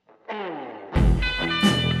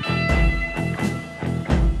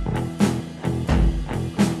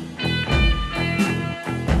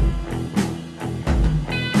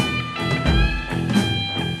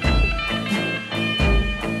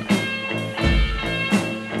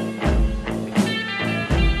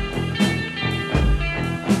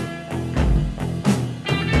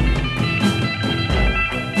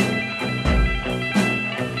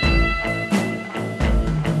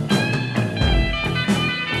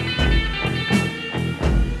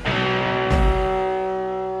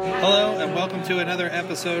to another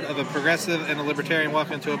episode of A Progressive and a Libertarian Walk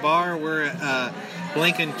Into a Bar. We're at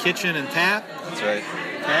Lincoln Kitchen and Tap. That's right.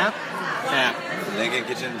 Tap? Tap. Lincoln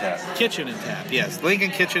Kitchen and Tap. Kitchen and Tap, yes.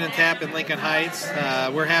 Lincoln Kitchen and Tap in Lincoln Heights.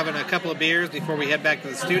 We're having a couple of beers before we head back to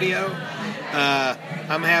the studio.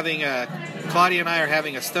 I'm having, Claudia and I are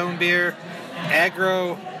having a stone beer.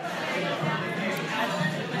 Agro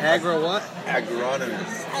what?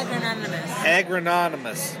 Agronomous.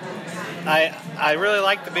 Agronymous. I really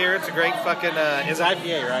like the beer. It's a great fucking, it's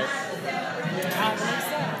IPA, right?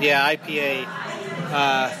 Yeah, IPA.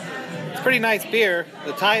 It's a pretty nice beer.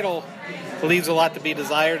 The title leaves a lot to be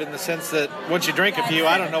desired in the sense that once you drink a few,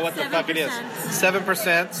 I don't know what the fuck it is.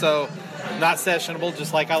 7%, so not sessionable,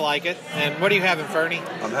 just like I like it. And what are you having, Fernie?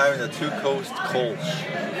 I'm having a Two Coast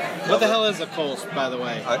Kolsch. What the hell is a Kolsch, by the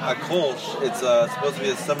way? A Kolsch, it's supposed to be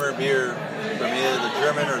a summer beer from either the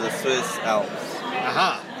German or the Swiss Alps.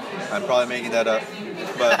 Aha. I'm probably making that up,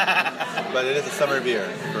 but it is a summer beer.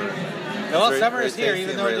 Well, summer is here,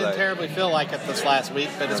 even though it didn't terribly feel like it this last week,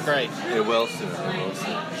 but it's great. It will soon.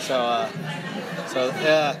 So,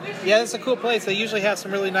 yeah, it's a cool place. They usually have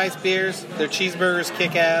some really nice beers. Their cheeseburgers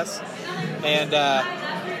kick ass. And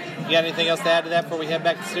you got anything else to add to that before we head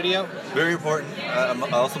back to the studio? Very important.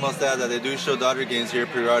 I also must add that they do show Dodger games here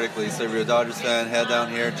periodically. So if you're a Dodgers fan, head down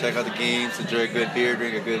here, check out the games, enjoy a good beer,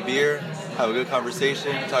 drink a good beer, have a good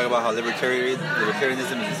conversation, talk about how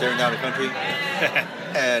libertarianism is tearing down the country,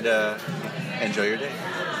 and enjoy your day.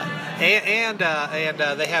 And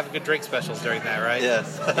they have good drink specials during that, right?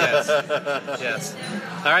 Yes. Yes.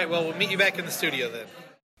 All right, well, we'll meet you back in the studio then.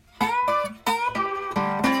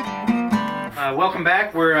 Welcome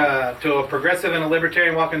back. We're to a Progressive and a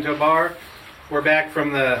Libertarian Walk Into a Bar. We're back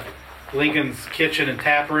from the Lincoln's Kitchen and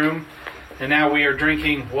Tap Room, and now we are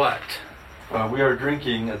drinking what? We are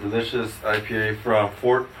drinking a delicious IPA from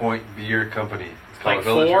Fort Point Beer Company. It's called Like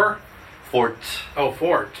Villager. Fort. Oh,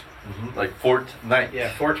 Fort. Mm-hmm. Like Fort Knight.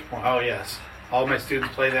 Yeah, Fort Point. Oh, yes. All my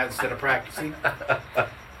students play that instead of practicing.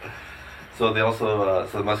 So they also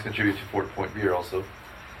so they must contribute to Fort Point Beer also.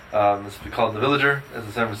 It's called the Villager. It's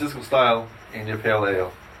a San Francisco style India Pale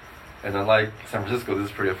Ale. And unlike San Francisco, this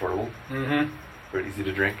is pretty affordable. Mm-hmm. Very easy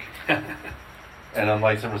to drink. And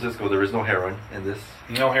unlike San Francisco, there is no heroin in this.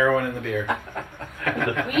 No heroin in the beer.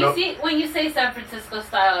 When you say San Francisco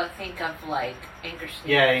style, I think of like Anchorstein.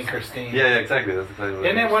 Yeah, Anchorstein. Yeah, exactly. That's exactly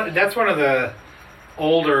what it is. That's one of the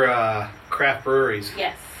older craft breweries.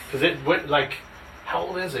 Yes. Because how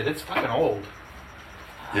old is it? It's fucking old.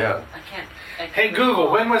 Yeah. I can't Hey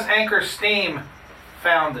Google, when was Anchorstein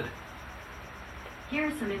founded? Here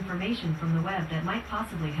is some information from the web that might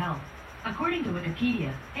possibly help. According to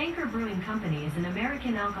Wikipedia, Anchor Brewing Company is an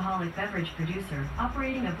American alcoholic beverage producer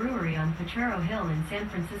operating a brewery on Potrero Hill in San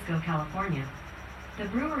Francisco, California. The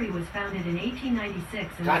brewery was founded in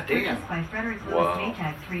 1896 and was purchased by Frederick Lewis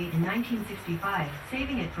Maytag III in 1965,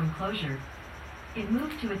 saving it from closure. It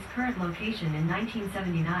moved to its current location in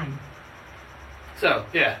 1979. So,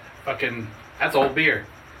 yeah, that's old beer.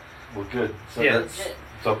 Well, good. So Yeah.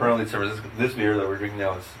 So apparently San Francisco, this beer that we're drinking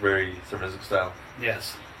now is very San Francisco style.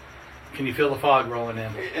 Yes. Can you feel the fog rolling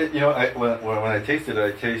in? When I taste it,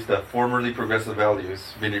 I taste formerly progressive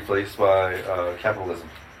values being replaced by capitalism.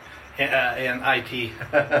 And IT.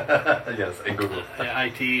 Yes, and Google.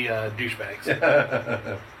 IT douchebags.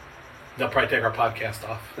 They'll probably take our podcast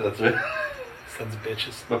off. That's right. Sons of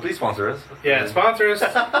bitches. But please sponsor us. Yeah, sponsor us,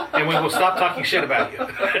 and we will stop talking shit about you.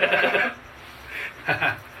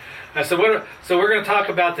 So we're going to talk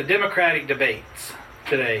about the Democratic debates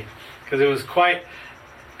today, because it was quite.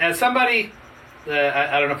 As somebody,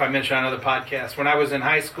 I don't know if I mentioned on another podcast, when I was in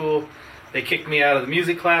high school, they kicked me out of the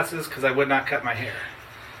music classes because I would not cut my hair.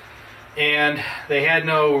 And they had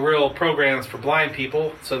no real programs for blind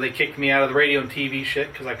people, so they kicked me out of the radio and TV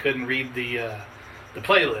shit because I couldn't read the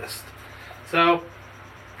playlist. So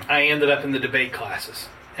I ended up in the debate classes.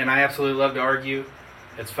 And I absolutely love to argue.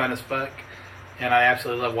 It's fun as fuck. And I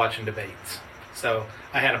absolutely love watching debates. So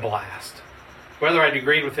I had a blast. Whether I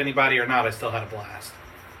agreed with anybody or not, I still had a blast.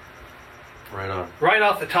 Right on. Right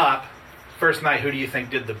off the top, first night, who do you think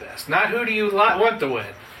did the best? Not who do you want to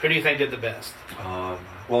win. Who do you think did the best?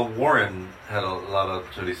 Well, Warren had a lot of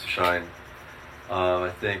opportunities to shine.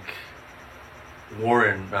 I think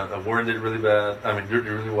Warren did really bad. Did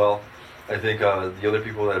really well. I think the other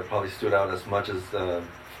people that probably stood out as much as,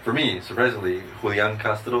 for me, surprisingly, Julian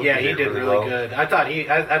Castro. Yeah, he did really well. Good. I thought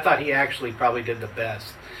he actually probably did the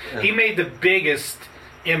best. Yeah. He made the biggest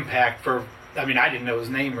impact for. I didn't know his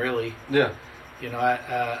name really. Yeah.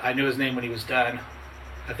 I knew his name when he was done.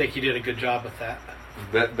 I think he did a good job with that.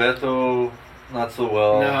 Beto, not so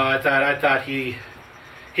well. No, I thought he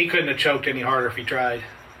couldn't have choked any harder if he tried.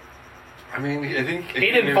 I mean, I think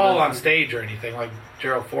He didn't fall on stage or anything like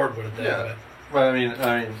Gerald Ford would have done. Yeah. But I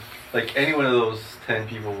mean, like any one of those 10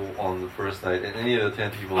 people on the first night, and any of the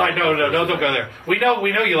 10 people. No, don't go there. We know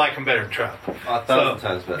you like him better than Trump. 1,000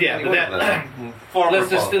 times better. Yeah, but let's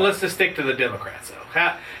just stick to the Democrats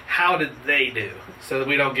though. How did they do so that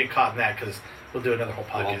we don't get caught in that, because we'll do another whole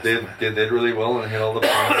podcast. Well, they did really well and hit all the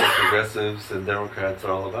points that progressives and Democrats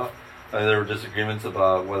are all about. I mean, there were disagreements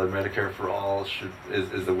about whether Medicare for all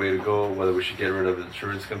is the way to go, whether we should get rid of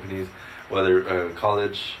insurance companies, whether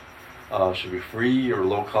college should be free or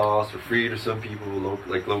low cost, or free to some people,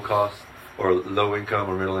 low cost, or low income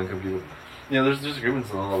or middle income people. You know, there's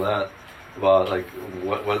disagreements on all of that about like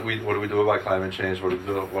what do we do about climate change, what do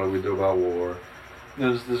we do about war.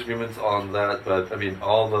 There's disagreements on that, but I mean,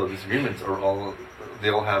 all the disagreements they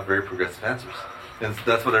all have very progressive answers, and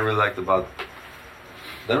that's what I really liked about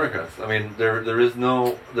Democrats. I mean, there was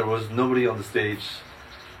nobody on the stage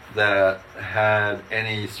that had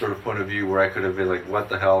any sort of point of view where I could have been like, what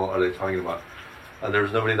the hell are they talking about? There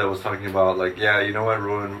was nobody that was talking about like, yeah, you know what,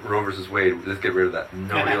 Roe versus Wade, let's get rid of that.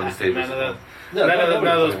 Nobody on the stage. None of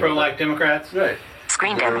those pro-life Democrats. Right.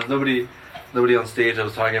 There was nobody on stage that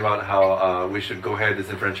was talking about how we should go ahead and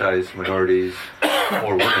disenfranchise minorities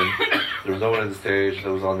or women. There was no one on the stage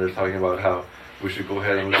that was on there talking about how we should go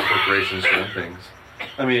ahead and let corporations run things.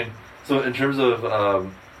 I mean, so in terms of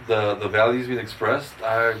the values being expressed,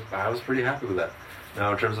 I was pretty happy with that.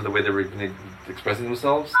 Now, in terms of the way they were expressing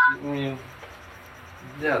themselves, I mean,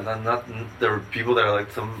 yeah, there were people that I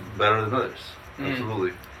liked some better than others.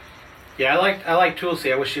 Absolutely. Yeah, I liked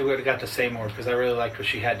Tulsi. I wish she would have got to say more, because I really liked what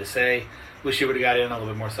she had to say. Wish she would have got in a little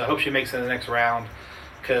bit more. So I hope she makes it in the next round,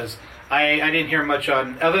 because I didn't hear much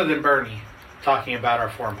other than Bernie talking about our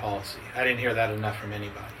foreign policy. I didn't hear that enough from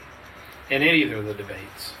anybody in either of the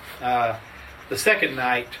debates. The second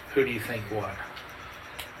night, who do you think won?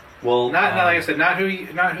 Well, not like I said, not who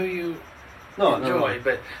you enjoyed,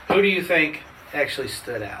 but who do you think actually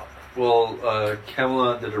stood out? Well,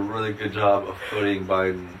 Kamala did a really good job of putting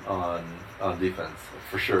Biden on defense,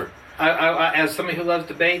 for sure. I as somebody who loves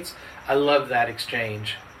debates, I love that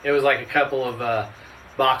exchange. It was like a couple of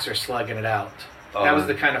boxers slugging it out. That was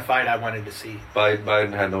the kind of fight I wanted to see.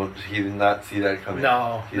 Biden he did not see that coming.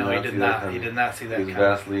 No, he did not. He did not see that coming. He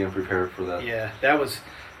was vastly unprepared for that. Yeah, that was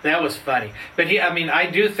funny. But I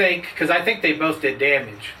do think, because I think they both did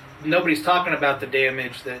damage. Nobody's talking about the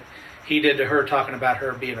damage that he did to her, talking about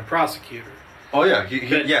her being a prosecutor. Oh yeah, he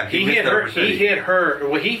hit her. He hit her.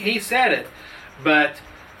 Well, he said it, but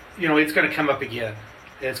it's going to come up again.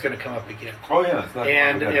 It's going to come up again. Oh yeah, it's not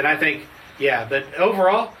and I think but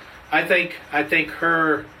overall, I think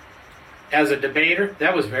her as a debater,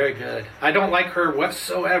 that was very good. I don't like her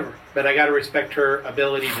whatsoever, but I got to respect her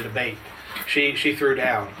ability to debate. She threw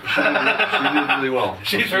down. She did really well.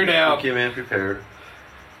 She threw down. She came in prepared.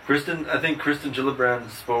 I think Kristen Gillibrand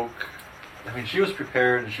spoke. I mean, she was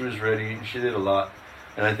prepared and she was ready. And she did a lot,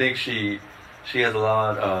 and I think she has a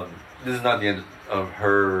lot. This is not the end of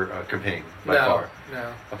her campaign by far.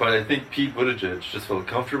 No. But I think Pete Buttigieg just felt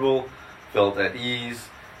comfortable, felt at ease.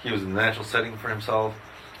 He was in a natural setting for himself.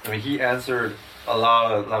 I mean, he answered a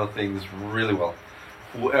lot of things really well.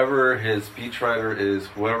 Whoever his speechwriter is,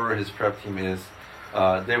 whoever his prep team is,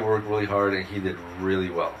 they worked really hard, and he did really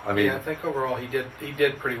well. I mean, I think overall he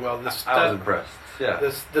did pretty well. I was impressed.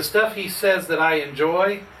 Yeah, the stuff he says that I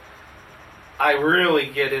enjoy, I really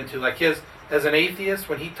get into. Like as an atheist,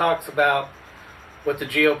 when he talks about what the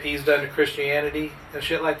GOP's done to Christianity and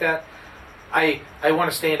shit like that, I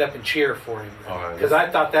want to stand up and cheer for him, because I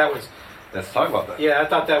thought that was. Let's talk about that. Yeah, I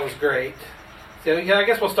thought that was great. So yeah, I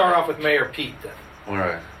guess we'll start off with Mayor Pete then. All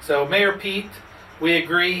right. So Mayor Pete, we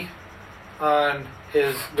agree on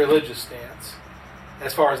his religious stance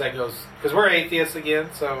as far as that goes, because we're atheists again,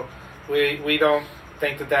 so we don't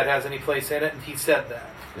think that has any place in it, and he said that.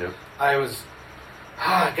 Yep. I was,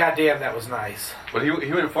 goddamn, that was nice. But he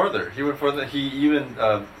went further. He even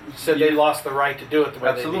said they lost the right to do it the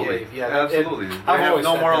way they behave. Yeah, absolutely. I've always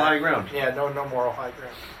no said moral that. high ground. Yeah, no moral high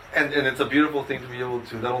ground. And it's a beautiful thing to be able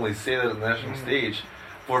to not only say that on the national stage,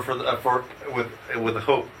 with the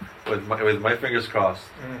hope, with my fingers crossed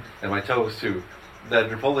and my toes too,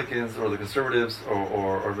 that Republicans or the conservatives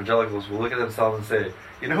or evangelicals will look at themselves and say,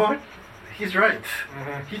 you know what, he's right.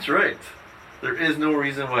 He's right. There is no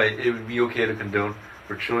reason why it would be okay to condone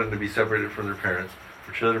for children to be separated from their parents,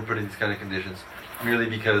 for children put in these kind of conditions, merely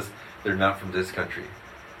because they're not from this country.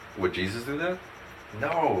 Would Jesus do that?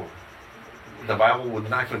 No. The Bible would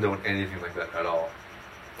not condone anything like that at all.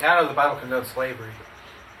 I know the Bible condones slavery.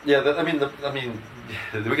 Yeah,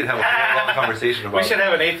 we can have a long conversation about. We should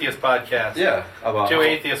have an atheist podcast. Yeah, about two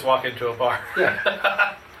atheists walk into a bar.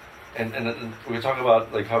 Yeah. and we talk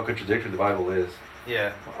about like how contradictory the Bible is.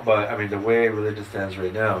 Yeah. But I mean, the way religion stands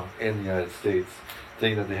right now in the United States,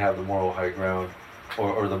 think that they have the moral high ground,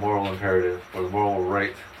 or the moral imperative, or the moral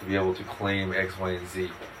right to be able to claim X, Y, and Z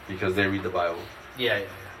because they read the Bible. Yeah.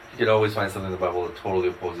 You can always find something in the Bible that totally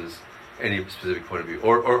opposes any specific point of view,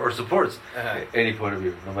 or supports any point of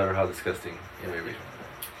view, no matter how disgusting it may be.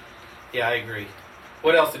 Yeah, I agree.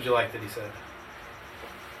 What else did you like that he said?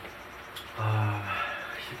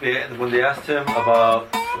 When they asked him about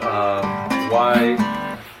why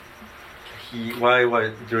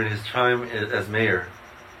during his time as mayor,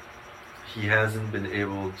 he hasn't been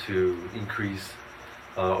able to increase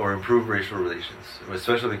or improve racial relations,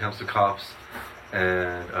 especially when it comes to cops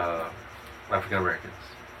and African Americans.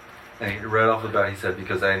 And right off the bat, he said,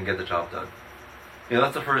 "Because I didn't get the job done." You know,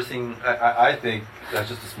 that's the first thing. I think that's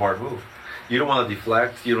just a smart move. You don't want to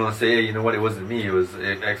deflect. You don't want to say, "Hey, you know what? It wasn't me. It was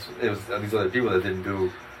these other people that didn't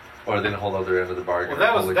do, or didn't hold out their end of the bargain."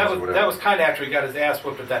 Well, that was kind of after he got his ass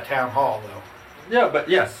whooped at that town hall, though. Yeah, but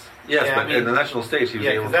yes, Yeah, but I mean, in the national stage, he was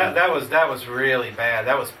able to. That was really bad.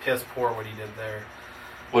 That was piss poor what he did there.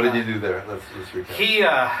 What did he do there? Let's recap. He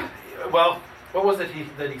well, what was it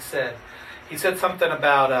that he said? He said something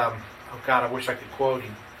about oh God, I wish I could quote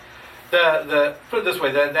him. The put it this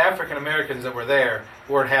way, the African Americans that were there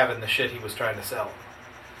weren't having the shit he was trying to sell them.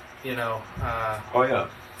 You know. Oh yeah.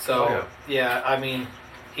 So yeah, I mean,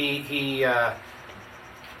 he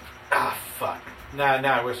fuck. Now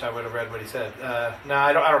I wish I would have read what he said. No,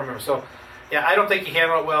 I don't remember. So yeah, I don't think he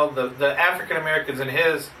handled it well. The African Americans in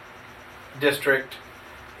his district,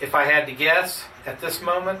 if I had to guess at this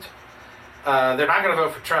moment, they're not going to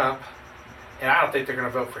vote for Trump, and I don't think they're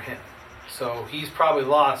going to vote for him. So he's probably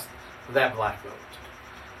lost that black vote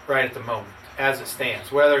right at the moment, as it stands.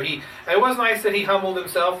 It was nice that he humbled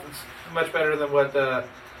himself. It's much better than what the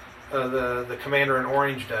commander in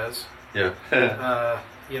Orange does. Yeah.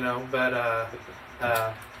 You know, but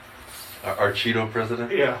our Cheeto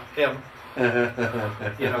president. Yeah, him.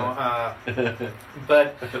 You know,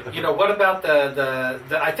 but you know, what about the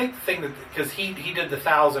I think the thing that, because he did the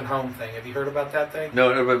 1,000 home thing. Have you heard about that thing?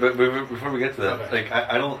 No, but before we get to that, Okay. like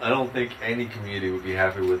I don't think any community would be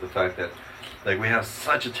happy with the fact that like we have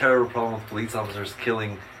such a terrible problem with police officers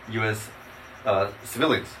killing U.S.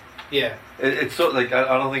 Civilians. Yeah. It's so like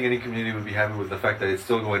I don't think any community would be happy with the fact that it's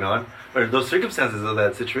still going on. But in those circumstances of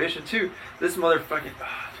that situation too, this motherfucking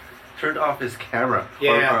turned off his camera.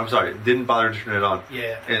 Yeah. Or I'm sorry, didn't bother to turn it on.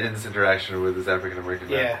 Yeah. In this interaction with this African American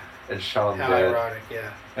man. Yeah. And shot him How dead. ironic,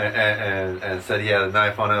 yeah. And said he had a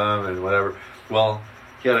knife on him and whatever. Well,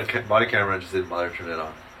 he had a body camera and just didn't bother to turn it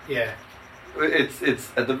on. Yeah.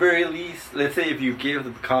 It's at the very least, let's say if you gave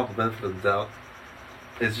the cop the benefit of the doubt,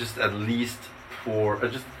 it's just at least for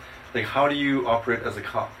just like, how do you operate as a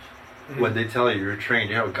cop? Mm-hmm. When they tell you you're trained,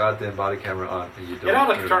 you have a goddamn body camera on, and you don't. It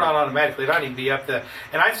ought to turn on automatically. It ought to be up there.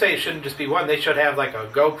 And I'd say it shouldn't just be one. They should have like a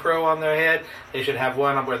GoPro on their head. They should have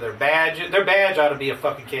one where their badge ought to be a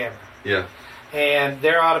fucking camera. Yeah. And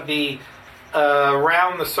there ought to be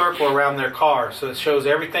around the circle around their car, so it shows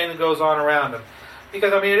everything that goes on around them.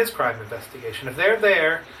 Because I mean, it is crime investigation. If they're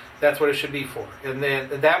there, that's what it should be for. And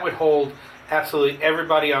then that would hold absolutely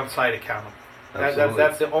everybody on site accountable.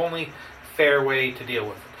 That's the only fair way to deal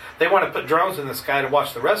with it. They want to put drones in the sky to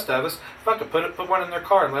watch the rest of us. Fuck it, put one in their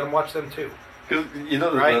car and let them watch them too. You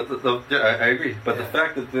know, right? I agree. But Yeah. the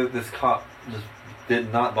fact that this cop just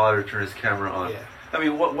did not bother to turn his camera on. Yeah. I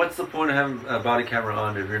mean, what's the point of having a body camera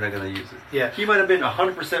on if you're not going to use it? Yeah. He might have been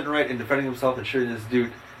 100% right in defending himself and shooting this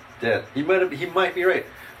dude dead. He might be right,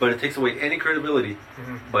 but it takes away any credibility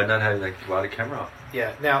by not having that body camera on.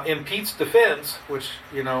 Yeah. Now, in Pete's defense, which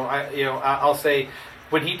I'll say,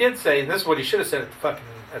 when he did say, and this is what he should have said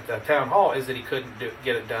at the town hall, is that he couldn't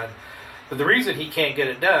get it done. But the reason he can't get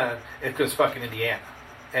it done is because fucking Indiana,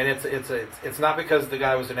 and it's not because the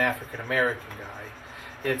guy was an African American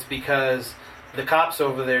guy. It's because the cops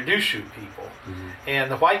over there do shoot people, and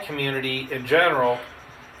the white community in general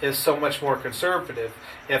is so much more conservative.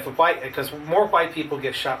 Because more white people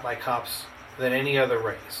get shot by cops than any other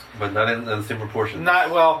race, but not in the same proportion. Not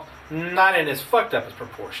in as fucked up as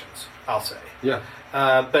proportions, I'll say. Yeah.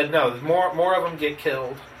 But no, more of them get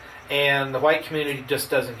killed, and the white community just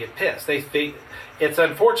doesn't get pissed. It's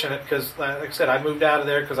unfortunate because, like I said, I moved out of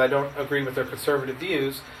there because I don't agree with their conservative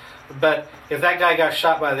views. But if that guy got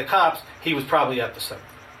shot by the cops, he was probably up to something.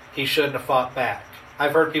 He shouldn't have fought back.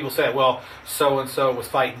 I've heard people say, well, so-and-so was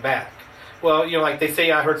fighting back. Well, like they say,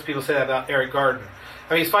 I heard people say that about Eric Gardner.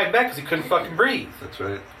 I mean, he's fighting back because he couldn't fucking breathe. That's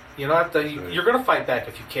right. You know, you're going to fight back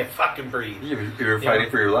if you can't fucking breathe. Yeah, you're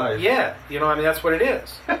fighting for your life. Yeah, you know, I mean, that's what it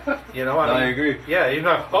is. You know, I agree. Yeah, you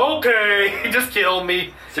know, okay, just kill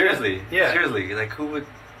me. Seriously. Yeah. Seriously, like who would?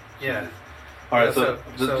 Yeah. All right, Yeah,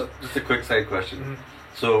 so just a quick side question. Mhm.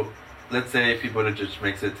 So, let's say Pete Buttigieg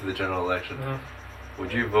makes it to the general election.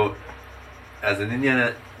 Would you vote as an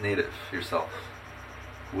Indiana native yourself?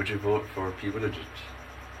 Would you vote for Pete Buttigieg?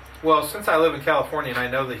 Well, since I live in California and I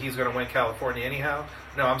know that he's going to win California anyhow,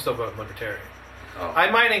 no, I'm still voting Libertarian. Oh.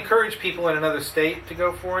 I might encourage people in another state to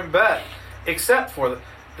go for him, but except for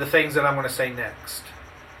the things that I'm going to say next.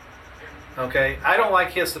 Okay? I don't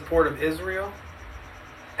like his support of Israel.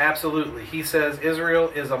 Absolutely. He says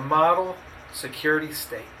Israel is a model security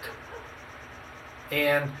state.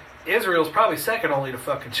 And Israel's probably second only to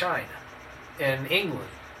fucking China and England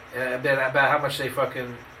about how much they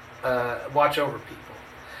fucking watch over people.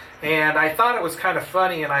 And I thought it was kind of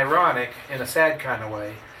funny and ironic, in a sad kind of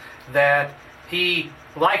way, that he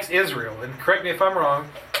likes Israel. And correct me if I'm wrong,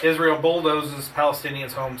 Israel bulldozes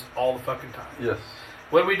Palestinians' homes all the fucking time. Yes.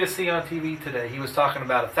 What did we just see on TV today? He was talking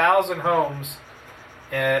about 1,000 homes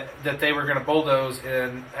that they were going to bulldoze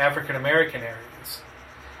in African American areas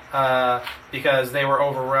because they were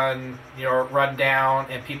overrun, run down,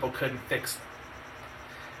 and people couldn't fix them.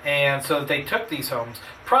 And so they took these homes,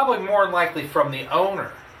 probably more than likely from the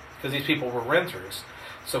owner, because these people were renters.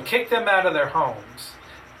 So kicked them out of their homes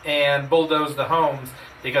and bulldozed the homes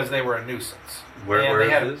because they were a nuisance. Where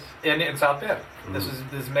is this? In South Bend. This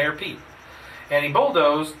is Mayor Pete. And he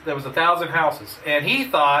bulldozed, there was 1,000 houses. And he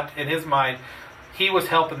thought, in his mind, he was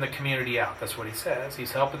helping the community out. That's what he says.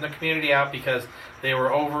 He's helping the community out because they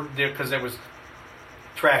were because there was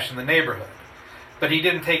trash in the neighborhood. But he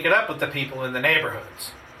didn't take it up with the people in the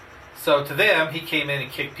neighborhoods. So to them, he came in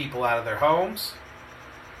and kicked people out of their homes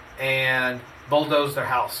and bulldozed their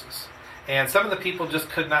houses. And some of the people just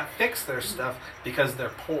could not fix their stuff because they're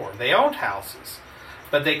poor. They owned houses,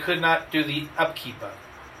 but they could not do the upkeep of it.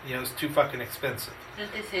 It was too fucking expensive.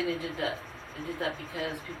 Didn't they say they did that? They did that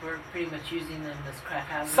because people were pretty much using them as crack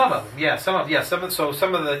houses? Some of them, yeah. Some of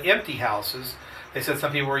the empty houses, they said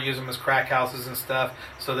some people were using them as crack houses and stuff,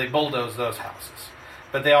 so they bulldozed those houses.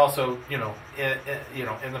 But they also,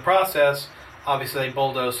 in the process, obviously they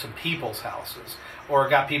bulldozed some people's houses or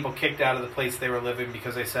got people kicked out of the place they were living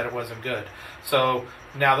because they said it wasn't good. So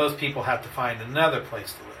now those people have to find another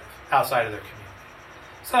place to live outside of their community.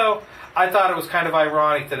 So I thought it was kind of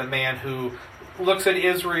ironic that a man who looks at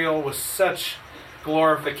Israel with such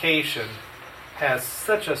glorification has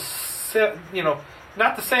such a,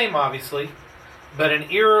 not the same obviously, but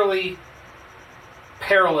an eerily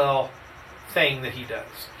parallel thing that he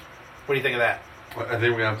does. What do you think of that? Well, I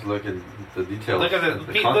think we have to look at the details. Look at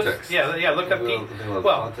the context. Look up Pete.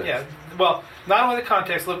 Well, not only the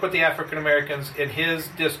context. Look what the African Americans in his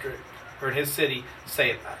district or in his city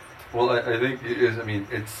say about it. Well, I think it is. I mean,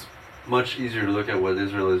 it's much easier to look at what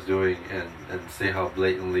Israel is doing and say how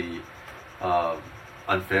blatantly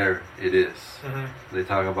unfair it is. Mm-hmm. They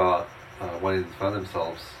talk about wanting to defend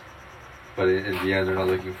themselves, but in the end, they're not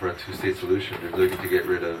looking for a two-state solution. They're looking to get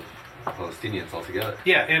rid of Palestinians altogether.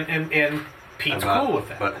 Yeah, and Pete's cool with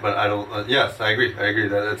that. But I don't. Yes, I agree.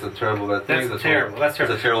 That it's a terrible bad thing. That's terrible. It's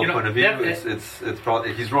a terrible point of view. It's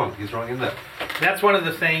probably he's wrong. He's wrong in that. That's one of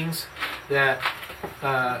the things that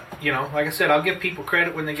like I said, I'll give people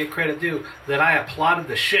credit when they get credit due. That I applauded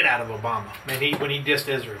the shit out of Obama when he dissed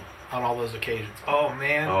Israel on all those occasions. Oh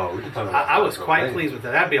man, we can talk about I was quite pleased with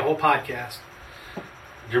that. That'd be a whole podcast.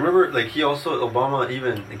 Do you remember, Obama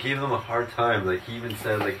even gave them a hard time. Like, he even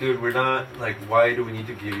said, dude, we're not, why do we need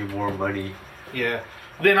to give you more money? Yeah.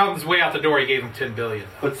 Then on his way out the door, he gave him $10 billion.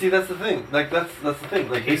 But see, that's the thing. That's the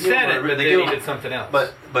thing. He said it, but then he did something else.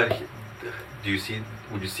 But would you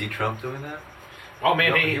see Trump doing that? Oh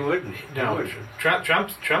man, no, he wouldn't. No, he wouldn't.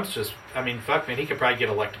 Trump's just. I mean, fuck, man, he could probably get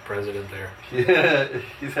elected president there. Yeah,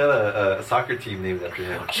 he's had a soccer team named after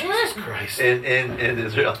him. Oh, Jesus Christ! In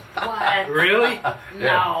Israel. What? Really?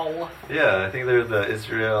 No. Yeah, I think they're the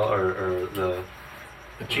Israel or the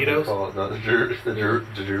Cheetos.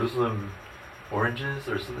 The Jerusalem Oranges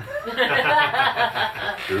or something.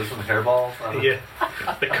 Jerusalem hairballs. Yeah.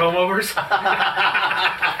 The comb overs.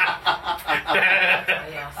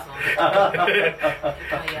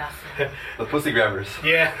 The pussy grabbers.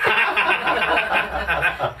 Yeah.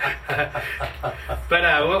 But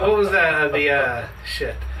what was the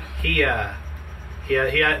shit?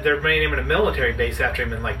 They're naming a military base after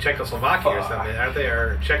him in Czechoslovakia or something, aren't they?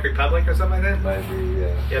 Or Czech Republic or something like that? Might be,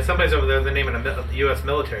 yeah. Yeah, somebody's over there. They're naming a U.S.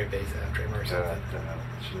 military base after him or something.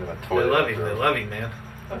 They love him. They love him, man.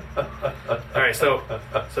 All right, so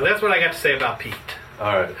that's what I got to say about Pete.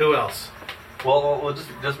 All right. Who else? Well,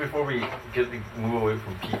 just before we move away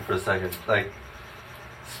from Pete for a second, like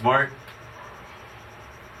Smart,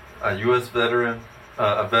 a U.S. veteran,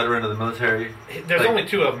 a veteran of the military. There's like, only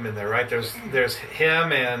two of them in there, right? There's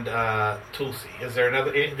him and Tulsi. Is there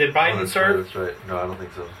another? Did Biden serve? That's right. No, I don't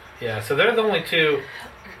think so. Yeah, so they're the only two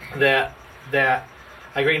that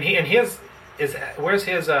I agree. And his is where's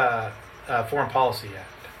his foreign policy at?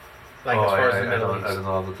 Like as far as the Middle East. I don't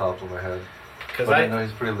know off the top of my head. Because I know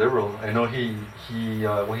he's pretty liberal. I know he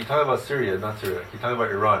when he talked about Syria, he talked about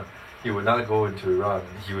Iran. He would not go into Iran.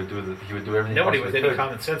 He would do everything. Nobody with any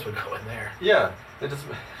common sense would go in there. Yeah, it just.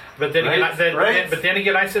 But then right?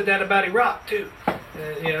 again, I said that about Iraq too.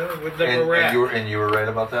 You know, with where we're at. You were right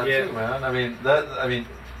about that too, man. I mean, goddamn,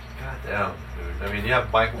 dude. I mean, you have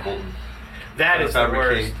Michael Bolton. That is the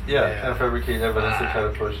worst. Yeah, kind of fabricate evidence to try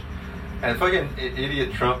to push. And fucking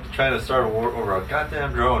idiot Trump trying to start a war over a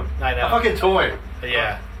goddamn drone. I know. A fucking toy.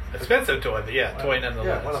 Yeah. Expensive toy, but yeah, toy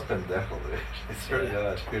nonetheless. Yeah, what a pendejo, dude. It's really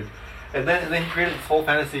dude. And then he created this whole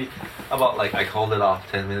fantasy about, like, I called it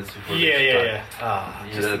off 10 minutes before Yeah.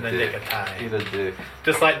 Just in the nick of time. He's a dick.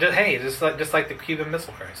 Just like the Cuban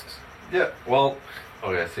Missile Crisis. Yeah, well,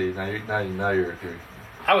 okay, see, now you're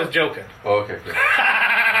I was joking. Oh, okay, good.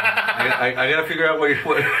 I gotta figure out what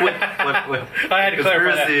I had to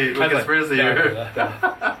clarify that. What conspiracy you're...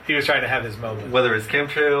 No. He was trying to have his moment. Whether it's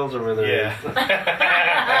chemtrails or whether it's...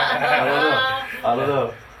 I don't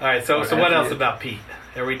know. All right, so what else about Pete?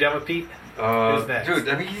 Are we done with Pete? Who's next? Dude,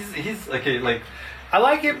 I mean, he's okay, like... I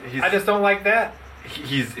like him. I just don't like that.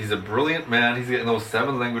 He's a brilliant man. He's getting those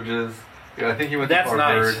 7 languages. Yeah, I think he went to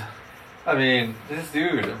Harvard. Nice. I mean, this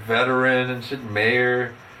dude, a veteran and shit,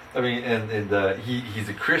 mayor. I mean, and he's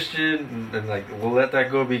a Christian, and like we'll let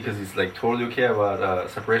that go because he's like totally okay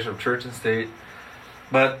about separation of church and state.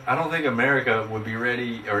 But I don't think America would be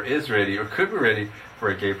ready, or is ready, or could be ready for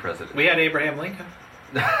a gay president. We had Abraham Lincoln.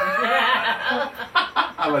 But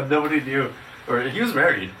nobody knew, or he was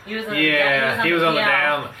married. He was on the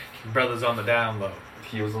down. Brother's on the down low.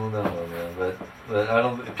 He was on the down low, man. But I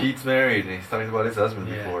don't. Pete's married, and he's talking about his husband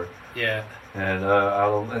before. Yeah. And I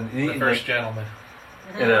don't. And the first gentleman.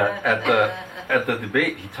 And, at the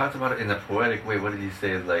debate, he talked about it in a poetic way. What did he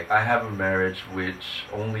say? Like, I have a marriage which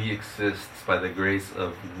only exists by the grace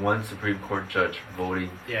of one Supreme Court judge voting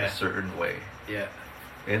a certain way. Yeah.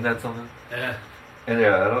 Isn't that something? Yeah. And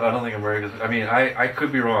yeah, I don't think America's... I mean, I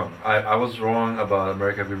could be wrong. I was wrong about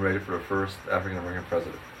America being ready for a first African-American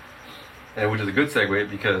president. And which is a good segue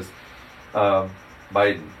because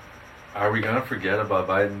Biden. Are we going to forget about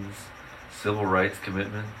Biden's civil rights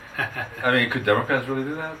commitment? I mean, could Democrats really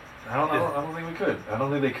do that? I don't think we could. I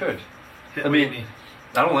don't think they could. I mean,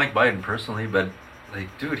 I don't like Biden personally, but like,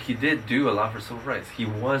 dude, he did do a lot for civil rights. He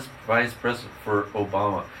was vice president for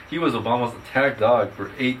Obama. He was Obama's attack dog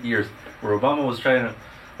for 8 years, where Obama was trying to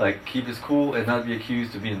like keep his cool and not be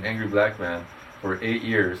accused of being an angry black man for 8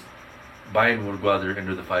 years. Biden would go out there and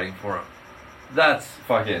do the fighting for him. That's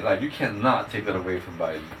fucking like, you cannot take that away from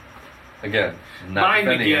Biden. Again, not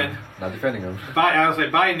defending him. I would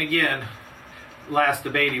say Biden again. Last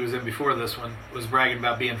debate he was in before this one was bragging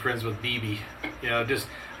about being friends with Bibi. You know, just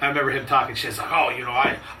I remember him talking shit. Like, oh, you know,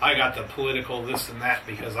 I got the political this and that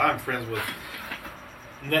because I'm friends with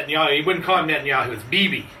Netanyahu. He wouldn't call him Netanyahu. It's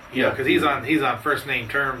Bibi. You know, because he's on first name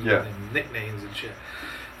terms and nicknames and shit.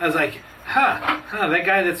 I was like, that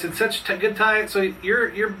guy that's in such good tie. So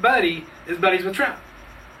your buddy is buddies with Trump.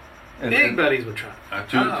 Big buddies with Trump.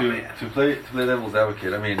 To play devil's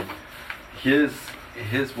advocate, I mean, his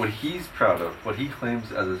what he's proud of, what he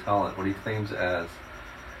claims as a talent, what he claims as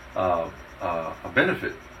a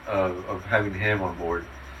benefit of having him on board,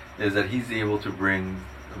 is that he's able to bring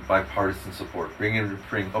bipartisan support,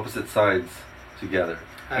 bring opposite sides together.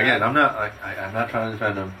 Again, I'm not trying to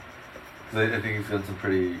defend him because I think he's done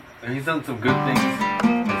some good things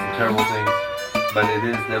and some terrible things, but it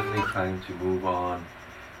is definitely time to move on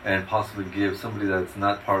and possibly give somebody that's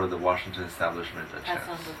not part of the Washington establishment a chance. Pass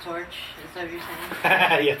on the torch, is that what you're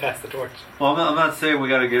saying? Yeah, pass the torch. Well, I'm not saying we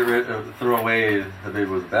got to throw away the baby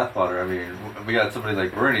with the bathwater. I mean, we got somebody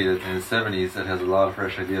like Bernie that's in his 70s that has a lot of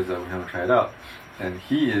fresh ideas that we haven't tried out. And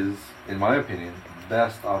he is, in my opinion, the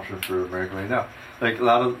best option for America right now. Like,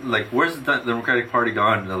 where's the Democratic Party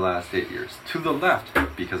gone in the last 8 years? To the left,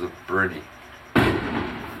 because of Bernie.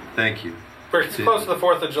 Thank you. We're close to the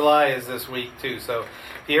 4th of July is this week, too, so if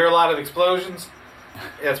you hear a lot of explosions,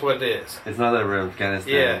 that's what it is. It's not that we're in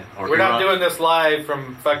Afghanistan. Yeah, or we're Iran, not doing this live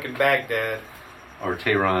from fucking Baghdad. Or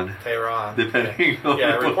Tehran. Depending on...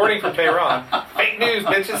 Yeah, reporting from Tehran. Fake news,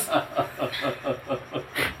 bitches.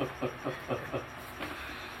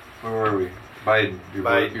 Where were we? Biden.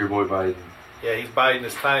 Your boy Biden. Yeah, he's biding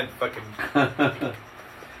his time. Fucking.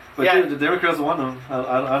 But Yeah. the Democrats want him.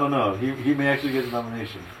 I don't know. He may actually get the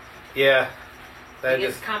nomination. Yeah. I That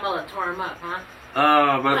guess just. Kamala tore him up, huh?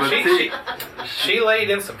 But She, see, she laid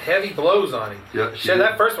in some heavy blows on him. Yeah, She she did.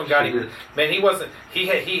 that first one got She him. did. Man, he wasn't. He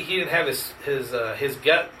didn't have his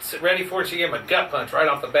gut ready for it. She gave him a gut punch right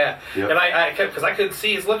off the bat. Yep. And I kept because I couldn't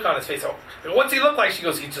see his look on his face. Oh, what's he look like? She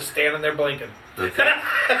goes, he's just standing there blinking. That's it.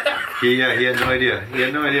 he had no idea. He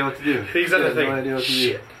had no idea what to do. He's he in the had thing. no idea what to do.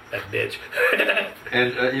 Shit, that bitch.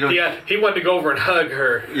 And Yeah, he wanted to go over and hug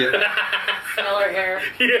her. Yeah. Smell her hair.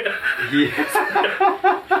 Yeah.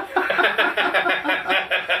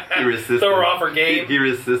 He resisted. Throw her off her game. He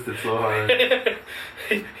resisted so hard.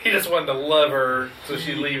 He just wanted to love her so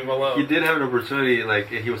she'd leave him alone. He did have an opportunity. Like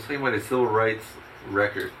he was talking about his civil rights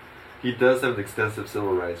record. He does have an extensive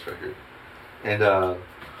civil rights record, and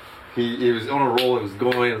he was on a roll. He was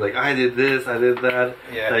going like, I did this, I did that.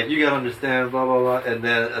 Yeah. Like you gotta understand, blah blah blah. And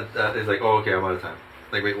then it's like, oh okay, I'm out of time.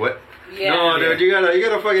 Like wait, what? Yeah. No, dude, you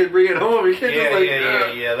gotta fucking bring it home. You can't Yeah, just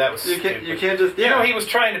like yeah. That was you stupid. can't just You know, he was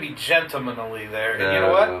trying to be gentlemanly there. And you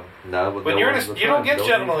know what? No, When you're you don't get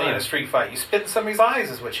gentlemanly in a street fight. You spit in somebody's eyes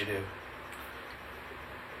is what you do.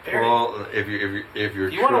 Period. Well, if you're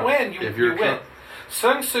you want to Trump- win, if you you're win. Trump-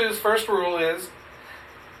 Sun Tzu's first rule is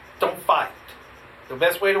don't fight. The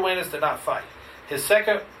best way to win is to not fight. His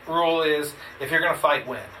second rule is if you're going to fight,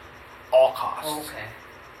 win. All costs. Okay.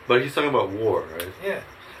 But he's talking about war, right? Yeah.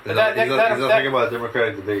 He's But not talking about a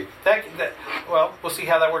democratic debate. Well, we'll see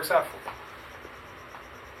how that works out for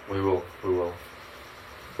you. We will.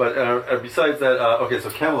 But besides that, okay, so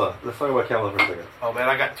Kamala. Let's talk about Kamala for a second. Oh man,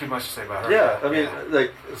 I got too much to say about her. Yeah, I mean,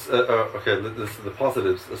 like, okay, this is the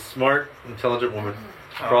positives. A smart, intelligent woman.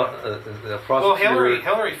 A well, prosecutor.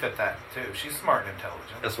 Hillary fit that too. She's smart and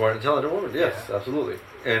intelligent. A smart, intelligent woman, yes, Yeah. absolutely.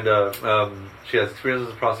 And she has experience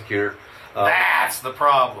as a prosecutor. That's the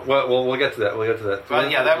problem. Well, we'll get to that. Well,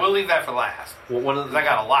 yeah, we'll leave that for last. Well, one of 'Cause the, I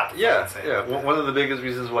got a lot to say. yeah. about that. One of the biggest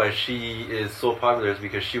reasons why she is so popular is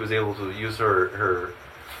because she was able to use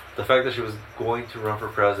the fact that she was going to run for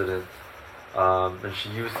president, and she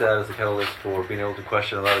used that as a catalyst for being able to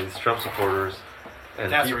question a lot of these Trump supporters and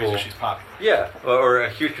That's people. the reason she's popular. Yeah, or a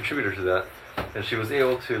huge contributor to that, and she was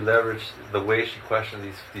able to leverage the way she questioned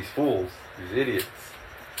these fools, these idiots,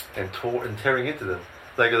 and tearing into them.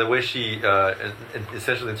 Like the way she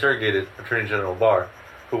essentially interrogated Attorney General Barr,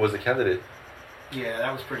 who was a candidate, Yeah,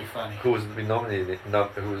 that was pretty funny. who was being nominated,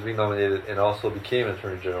 and also became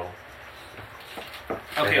Attorney General.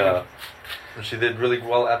 Okay. And she did really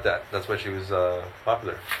well at that. That's why she was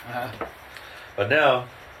popular. Uh-huh. But now,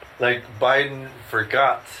 like Biden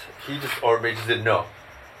forgot, or maybe just didn't know.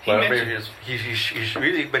 He But mentioned- maybe he's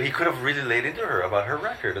really, but he could have really laid into her about her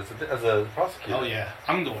record as a prosecutor. Oh yeah,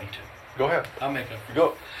 I'm going to. Go ahead. I'll make up for it.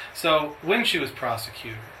 Go. So when she was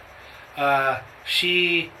prosecutor,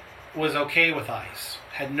 she was okay with ICE.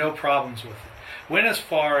 Had no problems with it. Went as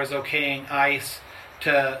far as okaying ICE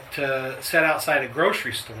to set outside of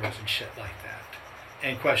grocery stores and shit like that,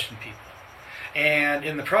 and question people. And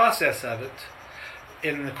in the process of it,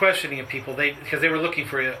 in the questioning of people, because they were looking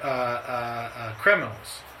for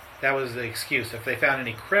criminals. That was the excuse. If they found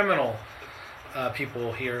any criminal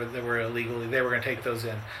people here that were illegally, they were going to take those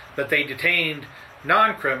in. But they detained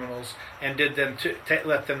non-criminals and did them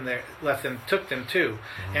took them too,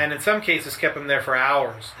 and in some cases kept them there for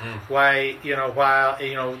hours. While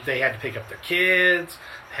they had to pick up their kids,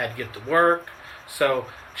 had to get to work. So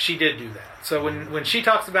she did do that. So when she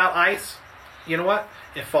talks about ICE, you know what?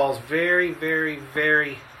 It falls very, very,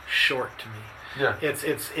 very short to me. Yeah.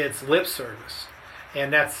 It's lip service,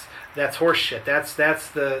 and that's horse shit. That's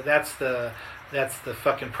the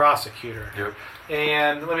fucking prosecutor. Yep.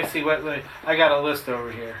 And let me see I got a list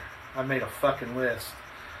over here. I made a fucking list.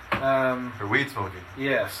 Her weed smoking.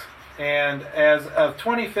 Yes. And as of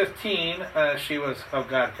 2015, she was. Oh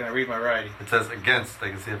God, can I read my writing? It says against. I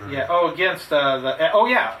can see everything. Yeah.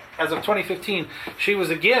 As of 2015, she was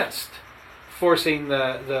against forcing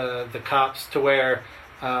the cops to wear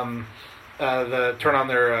turn on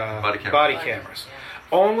their Body cameras. cameras.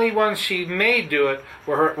 Only ones she made do it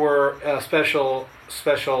were special.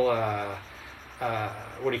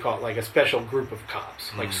 What do you call it? Like a special group of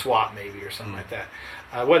cops, like SWAT maybe or something like that.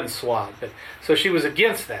 It wasn't SWAT, but so she was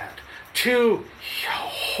against that. Two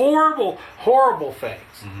horrible, horrible things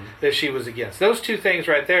that she was against. Those two things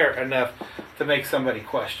right there are enough to make somebody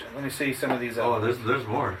question. Let me see some of these. Oh, others. there's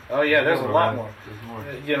more. Oh yeah, there's a lot more. There's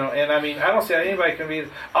more. And I mean, I don't see how anybody can be.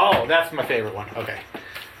 Oh, that's my favorite one. Okay,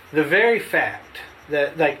 the very fact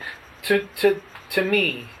that, like, to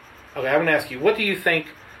me, okay, I'm gonna ask you, what do you think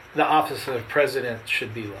the office of president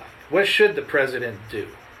should be like? What should the president do?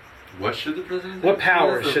 What should the president? What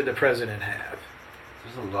powers should the president have?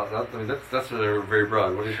 There's a lot. I mean, that's very, very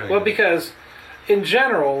broad. What are you trying? Well, to do? because in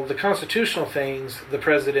general, the constitutional things the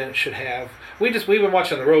president should have. We've been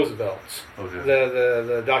watching the Roosevelts, Okay.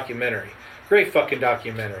 the documentary, great fucking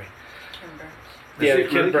documentary. Ken Burns. Yeah, Is it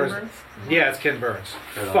Ken really Burns. Yeah, it's Ken Burns.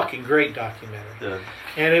 Right on. Fucking great documentary. Yeah.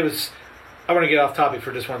 And it was. I want to get off topic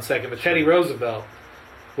for just 1 second, but Teddy Roosevelt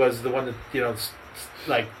was the one that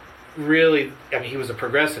like really. I mean, he was a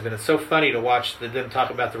progressive, and it's so funny to watch them talk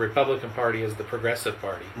about the Republican Party as the progressive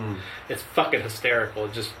party. Mm. It's fucking hysterical.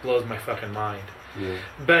 It just blows my fucking mind. Yeah.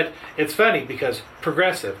 But it's funny because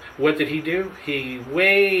progressive. What did he do? He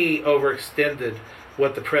way overextended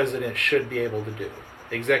what the president should be able to do.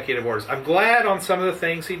 Executive orders. I'm glad on some of the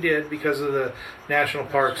things he did because of the national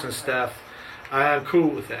parks and stuff. I'm cool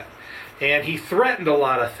with that. And he threatened a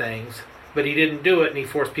lot of things, but he didn't do it, and he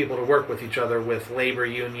forced people to work with each other with labor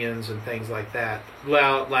unions and things like that.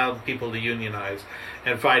 Allowed people to unionize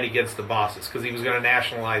and fight against the bosses because he was going to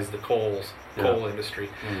nationalize the coal industry.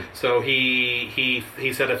 Mm. So he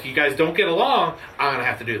said, if you guys don't get along, I'm going to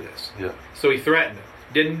have to do this. Yeah. So he threatened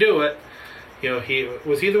it. Didn't do it.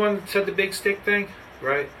 Was he the one that said the big stick thing,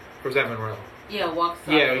 right? Or was that Monroe? Yeah, walks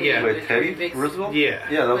off. Yeah. Wait, Teddy Roosevelt? Yeah.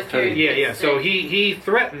 Yeah, that was With your- Teddy. Yeah. So he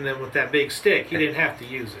threatened them with that big stick. He didn't have to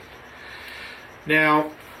use it.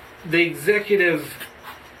 Now, the executive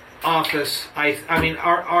office, I mean,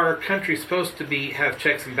 our country's supposed to have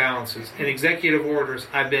checks and balances. In executive orders,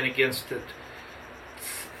 I've been against it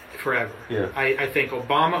forever. Yeah. I think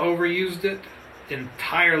Obama overused it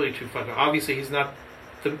entirely too fucking. Obviously, he's not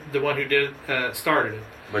the one who started it.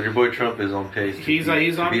 But your boy Trump is on pace. He's on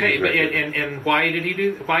pace. And why did he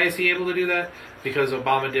do? Why is he able to do that? Because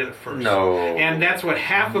Obama did it first. No. And that's what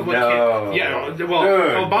half of what. No. Well, Dude,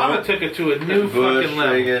 Obama took it to a new Bush, fucking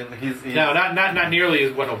level. Reagan, he's No, not nearly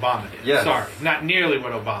as what Obama did. Yes. Sorry, not nearly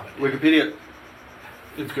what Obama did. Wikipedia.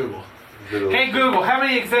 It's Google. Google. Hey Google, how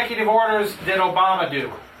many executive orders did Obama do?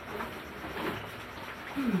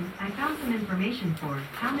 I found some information for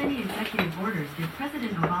how many executive orders did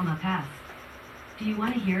President Obama pass. Do you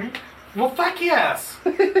want to hear it? Well, fuck yes.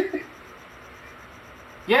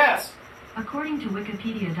 Yes. According to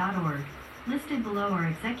Wikipedia.org, listed below are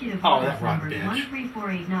executive Oh, orders that rotten numbers bitch.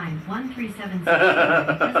 13489, 1376,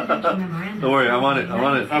 and presidential memorandum. Don't worry, I'm on it, from I'm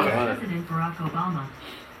on it, United States I'm on it. President Barack Obama.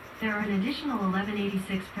 There are an additional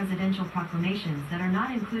 1186 presidential proclamations that are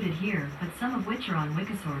not included here, but some of which are on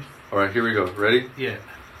Wikisource. All right, here we go. Ready? Yeah.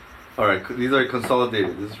 All right, these are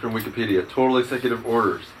consolidated. This is from Wikipedia. Total executive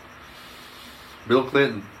orders. Bill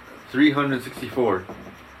Clinton, 364.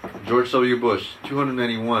 George W. Bush,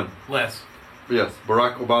 291. Less. Yes,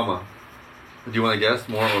 Barack Obama. Do you want to guess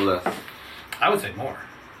more or less? I would say more.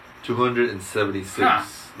 276. Huh,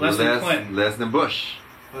 less than Clinton. Less than Bush.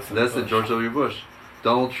 Less than Bush. George W. Bush.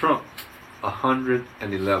 Donald Trump,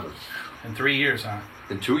 111. In 3 years, huh?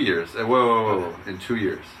 In 2 years. Whoa. In 2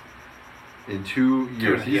 years. In 2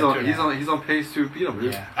 years. He's on pace to beat him,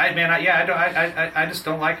 dude. Yeah. I just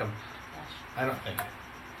don't like him. I don't think.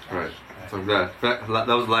 All right. So I'm glad. That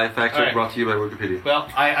was live fact check All right. brought to you by Wikipedia. Well,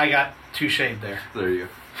 I got too shade there. There you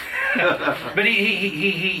But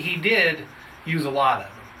he did use a lot of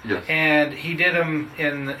them. go. Yes. And he did them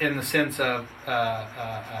in the sense of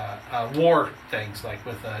war things, like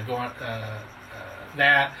with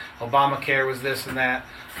that Obamacare was this and that.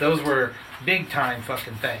 Those were big time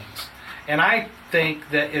fucking things. And I think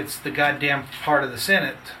that it's the goddamn part of the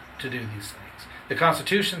Senate to do these things. The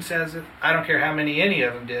Constitution says it. I don't care how many any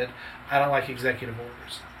of them did. I don't like executive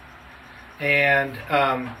orders. And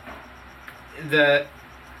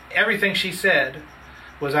everything she said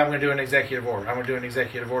was, I'm going to do an executive order. I'm going to do an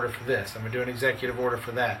executive order for this. I'm going to do an executive order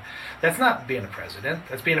for that. That's not being a president.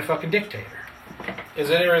 That's being a fucking dictator. Is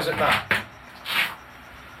it or is it not?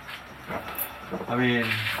 I mean,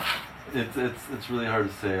 it's really hard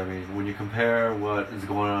to say. I mean, when you compare what is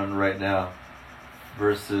going on right now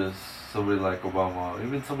versus somebody like Obama,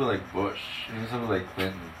 even somebody like Bush, even somebody like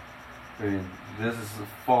Clinton, I mean, this is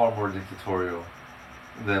far more dictatorial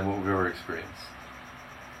than what we've ever experienced.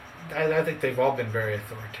 I think they've all been very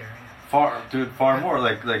authoritarian. Far more.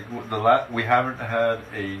 We haven't had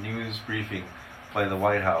a news briefing by the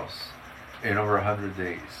White House in over 100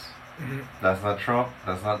 days. Mm-hmm. That's not Trump.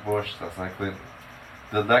 That's not Bush. That's not Clinton.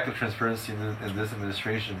 The lack of transparency in this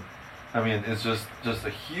administration, I mean, it's just a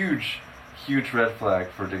huge red flag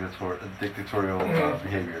for dictatorial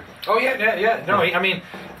behavior. Oh yeah. No, I mean,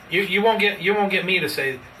 you won't get me to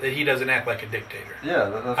say that he doesn't act like a dictator. Yeah,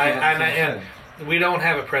 that's what And we don't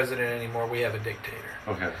have a president anymore. We have a dictator.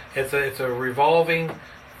 Okay. It's a revolving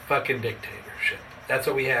fucking dictatorship. That's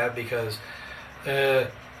what we have because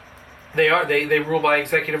They are. They rule by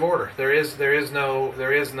executive order. There is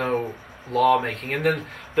no lawmaking. And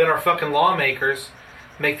then our fucking lawmakers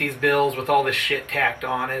make these bills with all this shit tacked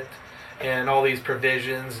on it, and all these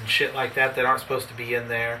provisions and shit like that aren't supposed to be in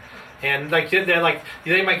there. And like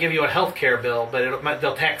they might give you a health care bill, but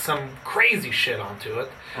they'll tack some crazy shit onto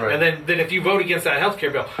it. Right. And then if you vote against that health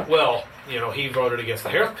care bill, well, he voted against the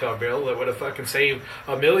health care bill that would have fucking saved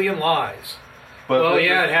 1 million lives. But it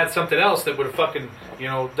had something else that would have fucking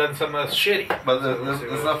done something else shitty. But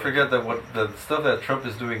let's not forget that what the stuff that Trump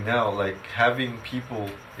is doing now, like having people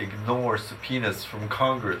ignore subpoenas from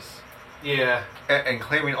Congress. Yeah. And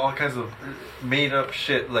claiming all kinds of made up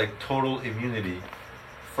shit like total immunity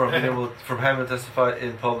from being from having to testify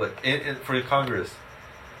in public for the Congress.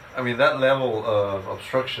 I mean, that level of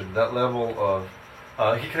obstruction, that level of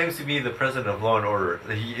he claims to be the president of law and order.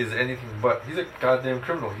 He is anything but. He's a goddamn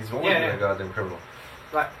criminal. He's always been a goddamn criminal.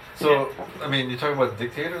 Right. So I mean, you talk about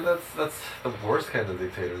dictator. That's the worst kind of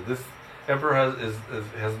dictator. This emperor is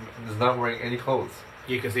not wearing any clothes.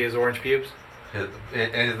 You can see his orange pubes. And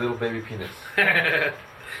his little baby penis.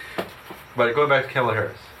 But going back to Kamala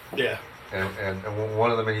Harris. Yeah. And one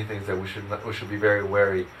of the many things that we should be very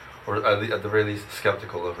wary, or at the very least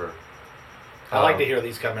skeptical of her. I like to hear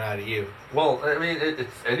these coming out of you. Well, I mean,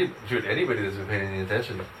 anybody that's been paying any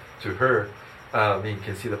attention to her,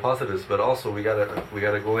 can see the positives, but also we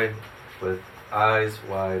gotta go in with eyes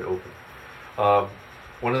wide open.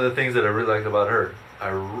 One of the things that I really liked about her,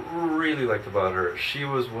 she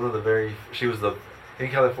was in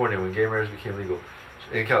California when gay marriage became legal.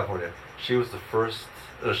 In California, she was the first.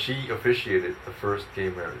 She officiated the first gay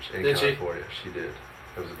marriage in California. She did.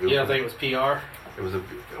 It was a beautiful. You don't think it was PR? It was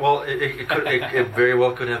it very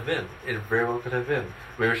well could have been. It very well could have been.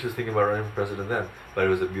 Maybe she was thinking about running for president then, but it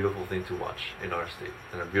was a beautiful thing to watch in our state,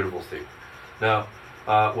 in a beautiful state. Now,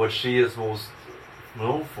 what she is most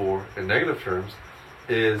known for, in negative terms,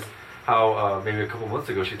 is how maybe a couple months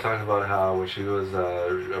ago she talked about how when she was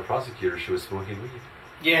a prosecutor, she was smoking weed.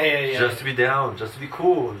 Yeah. Just to be down, just to be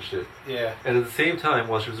cool and shit. Yeah. And at the same time,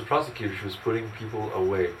 while she was a prosecutor, she was putting people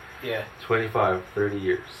away. Yeah. 25, 30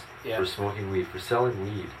 years. Yeah. For smoking weed, for selling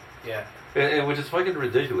weed. Yeah. And which is fucking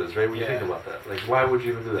ridiculous, right? When you think about that, like, why would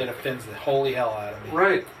you even do that? It offends the holy hell out of me.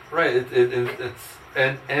 Right. It's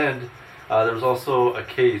there was also a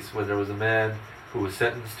case when there was a man who was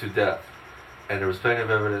sentenced to death, and there was plenty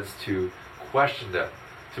of evidence to question that,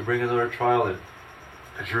 to bring another trial in,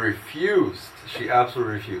 and she refused. She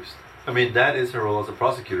absolutely refused. I mean, that is her role as a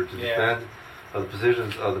prosecutor, to defend the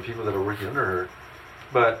positions of the people that are working under her.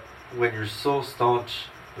 But when you're so staunch,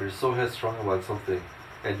 when you're so headstrong about something,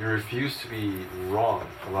 and you refuse to be wrong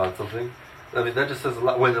about something, I mean, that just says a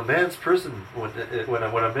lot. When a man's when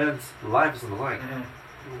a man's life is on the line,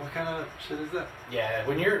 what kind of shit is that? Yeah,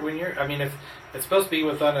 when you're, I mean, if it's supposed to be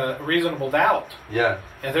within a reasonable doubt. Yeah.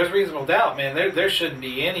 If there's reasonable doubt, man, there shouldn't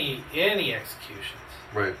be any executions.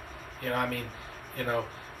 Right. I mean,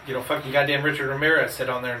 fucking goddamn Richard Ramirez sat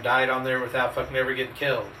on there and died on there without fucking ever getting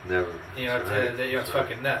killed. Never. It's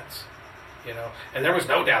fucking nuts. And there was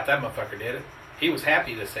no doubt that motherfucker did it. He was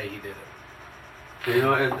happy to say he did it.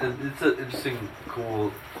 And it's an interesting,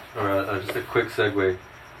 cool, or just a quick segue.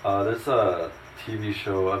 There's a TV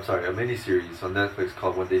show, a miniseries on Netflix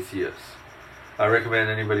called When They See Us. I recommend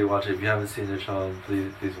anybody watch it. If you haven't seen it, Sean,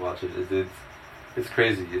 please watch it. It's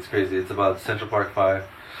crazy. It's crazy. It's about Central Park 5.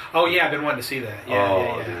 Oh yeah, I've been wanting to see that.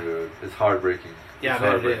 Yeah. Dude, it's heartbreaking. Yeah, I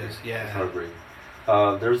bet it is. Yeah, it's heartbreaking.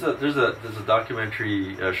 There's a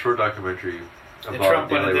documentary, a short documentary about and Trump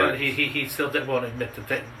the LA riots. He still didn't want to admit that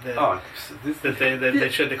they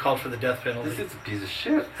should have called for the death penalty. This is a piece of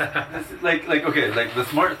shit. This is, like the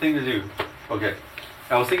smart thing to do. Okay,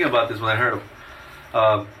 I was thinking about this when I heard him.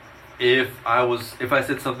 If I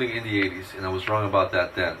said something in the 80s and I was wrong about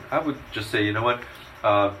that then, I would just say, you know what?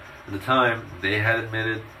 At the time, they had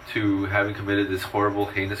admitted to having committed this horrible,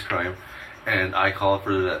 heinous crime, and I called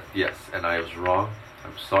for the death. Yes, and I was wrong.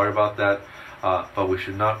 I'm sorry about that. But we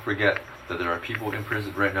should not forget that there are people in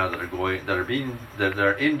prison right now that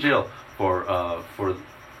are in jail for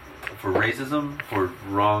racism, for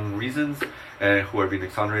wrong reasons, and who are being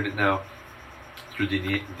exonerated now through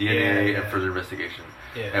DNA and further investigation.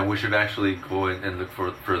 Yeah. And we should actually go in and look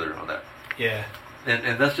further on that. Yeah.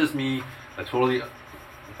 And that's just me.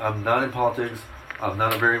 I'm not in politics. I'm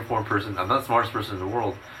not a very informed person. I'm not the smartest person in the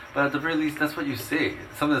world. But at the very least, that's what you say.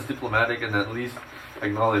 Something that's diplomatic and at least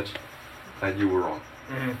acknowledge that you were wrong.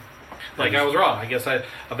 Mm-hmm. Like I was wrong, I guess,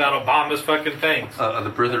 about Obama's fucking things.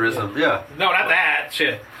 The birtherism, yeah. No, not that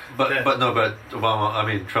shit. But Obama. I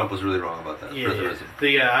mean, Trump was really wrong about that. Birtherism.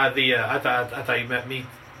 I thought you meant me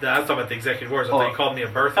I was talking about the executive orders. I thought you called me a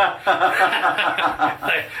birther.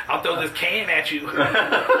 I'll throw this can at you.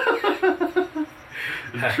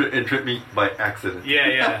 and trip me by accident.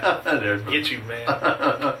 Yeah. There's Get you, man.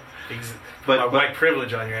 My white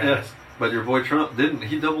privilege on your ass. But your boy Trump didn't.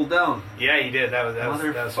 He doubled down. Yeah, he did. That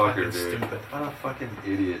was fucking dude. stupid. What a fucking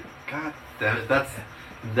idiot. God damn it.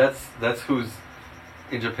 That's who's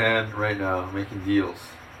in Japan right now making deals.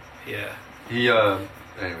 Yeah. He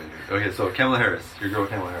anyway, okay, so Kamala Harris, your girl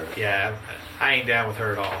Kamala Harris. Yeah, I ain't down with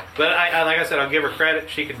her at all. But I like I said, I'll give her credit.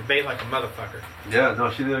 She can debate like a motherfucker. Yeah,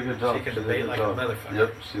 no, she did a good job. She can debate like a motherfucker.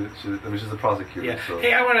 Yep, I mean, she's a prosecutor. Yeah. So.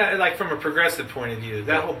 Hey, I want to, like, from a progressive point of view,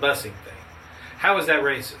 that whole busing thing. How is that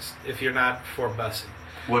racist if you're not for busing?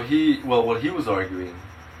 What he was arguing.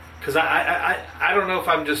 Because I don't know if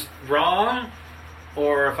I'm just wrong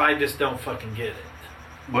or if I just don't fucking get it.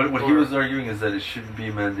 What he was arguing is that it shouldn't be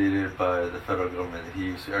mandated by the federal government.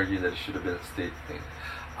 He was arguing that it should have been a state thing.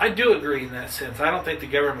 I do agree in that sense. I don't think the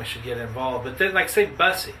government should get involved. But then, like, say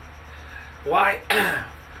busing. Why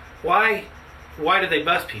do they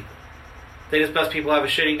bus people? They just bus people out of a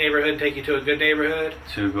shitty neighborhood and take you to a good neighborhood?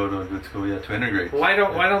 To go to a good school, yeah, to integrate. Why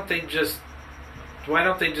don't they just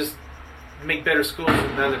make better schools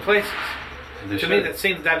in other places? To me, that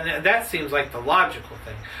seems like the logical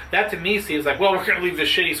thing. That to me seems like, well, we're going to leave this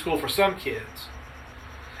shitty school for some kids,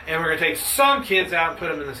 and we're going to take some kids out and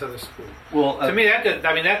put them in this other school. Well, to me,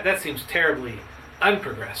 that seems terribly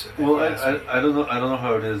unprogressive. Well, I don't know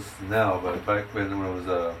how it is now, but back when I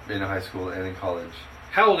was in high school and in college.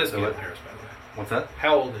 How old is Kamala Harris, by the way? What's that?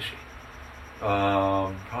 How old is she?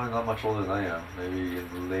 Probably not much older than I am. Maybe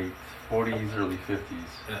in late 40s, early 50s.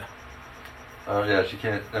 Yeah. Yeah, she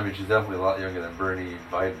can't. I mean, she's definitely a lot younger than Bernie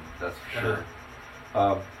and Biden. That's for sure.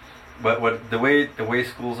 But the way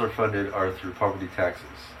schools are funded are through property taxes.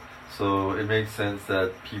 So it makes sense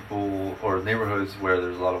that people or neighborhoods where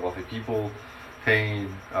there's a lot of wealthy people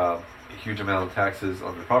paying a huge amount of taxes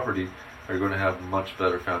on their property are going to have much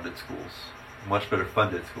better funded schools.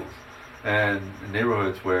 And in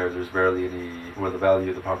neighborhoods where there's barely any, where the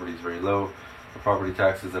value of the property is very low, the property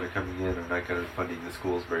taxes that are coming in are not going to be funding the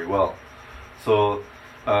schools very well. So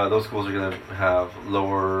those schools are going to have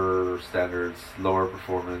lower standards, lower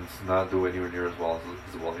performance, not do anywhere near as well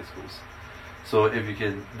as the wealthy schools. So if you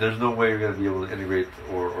can, there's no way you're going to be able to integrate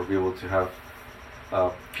or be able to have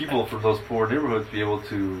people from those poor neighborhoods be able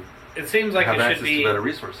to have access to better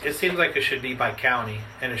resources. It seems like it should be by county,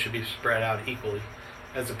 and it should be spread out equally,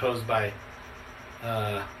 as opposed by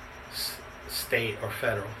state or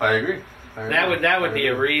federal. I agree. That would be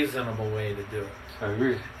a reasonable way to do it. I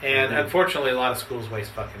agree. And unfortunately, a lot of schools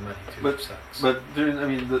waste fucking money too. But during,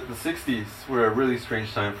 the 60s were a really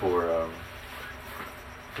strange time for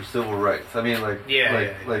civil rights. I mean,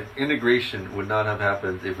 like integration would not have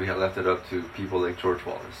happened if we had left it up to people like George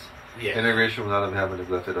Wallace. Yeah. Integration would not have happened if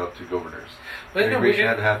we left it up to governors. But integration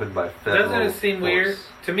had to happen by federal Doesn't it seem force. weird?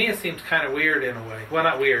 To me, it seems kind of weird in a way. Well,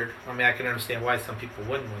 not weird. I mean, I can understand why some people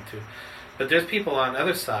wouldn't want to. But there's people on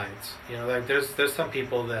other sides. You know, like there's some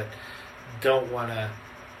people that don't want to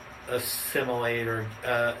assimilate or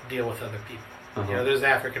deal with other people. Uh-huh. You know, there's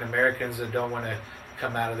African Americans that don't want to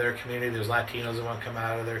come out of their community. There's Latinos that want to come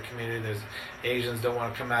out of their community. There's Asians that don't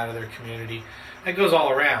want to come out of their community. It goes all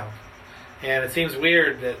around. And it seems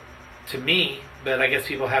weird that to me, but I guess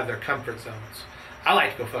people have their comfort zones. I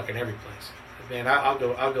like to go fucking every place. Man, I'll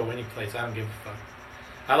go any place. I don't give a fuck.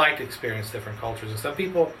 I like to experience different cultures, and some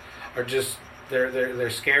people are just they're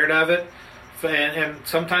scared of it, and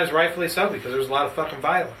sometimes rightfully so, because there's a lot of fucking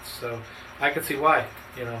violence. So I can see why,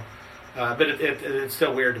 you know. But it's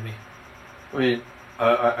still weird to me. I mean,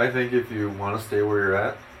 I think if you want to stay where you're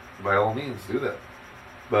at, by all means do that.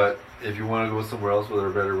 But if you want to go somewhere else where there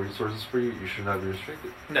are better resources for you, you should not be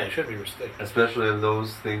restricted. No, you shouldn't be restricted. Especially if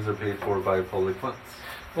those things are paid for by public funds.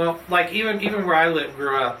 Well, like even where I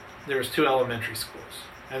grew up, there was 2 elementary schools,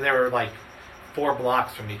 and they were like 4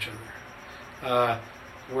 blocks from each other.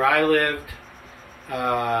 Where I lived,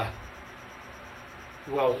 where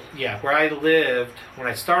I lived when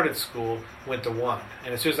I started school, went to 1,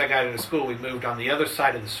 and as soon as I got into school, we moved on the other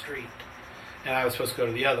side of the street, and I was supposed to go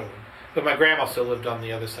to the other one. But my grandma still lived on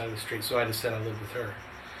the other side of the street, so I just said I lived with her.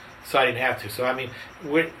 So I didn't have to. So, I mean,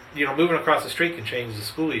 moving across the street can change the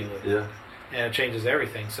school you live in. Yeah. And it changes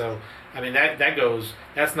everything. So, I mean,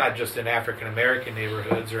 that's not just in African-American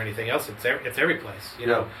neighborhoods or anything else. It's every place. You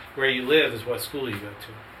know, where you live is what school you go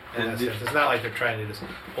to. In that sense. It's not like they're trying to just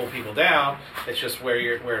hold people down. It's just where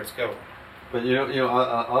it's going. But,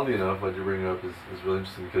 oddly enough, what you're bringing up is really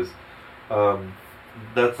interesting because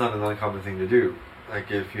that's not an uncommon thing to do. like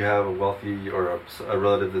if you have a wealthy or a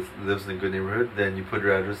relative that lives in a good neighborhood, then you put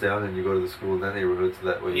your address down and you go to the school in that neighborhood, so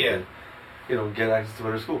that way you can, you know, get access to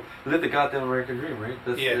better school. Live the goddamn American dream, right?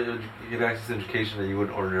 That's, you get access to education that you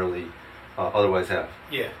wouldn't ordinarily otherwise have.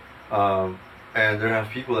 Yeah. And there have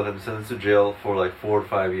people that have been sentenced to jail for like 4 or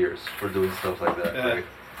 5 years for doing stuff like that, right?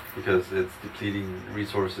 Because it's depleting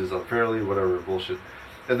resources unfairly, whatever bullshit.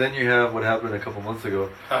 And then you have what happened a couple months ago,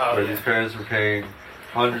 where these parents were paying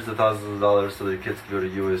hundreds of thousands of dollars so their kids could go to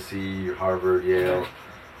USC or Harvard, Yale,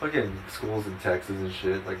 fucking schools in Texas and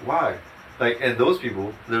shit. Like, why? Like, and those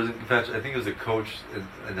people, there's in fact, I think it was a coach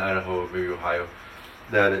in Idaho, maybe Ohio,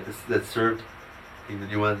 that served.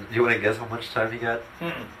 You want to guess how much time he got?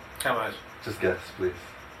 How much? Just guess, please.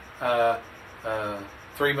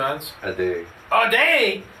 3 months. A day. A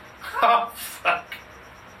day. Oh fuck.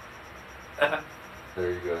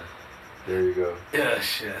 There you go. Yeah,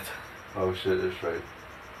 shit. Oh shit, that's right.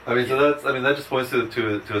 I mean, so that just points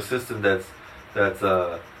to a system that's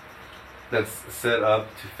set up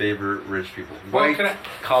to favor rich people. White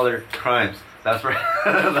collar crimes. That's right.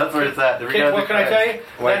 That's where it's at. What can I tell you?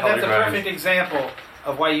 That's a perfect example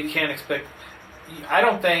of why you can't expect. I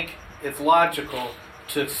don't think it's logical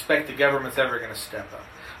to expect the government's ever going to step up.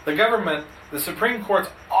 The government, the Supreme Court's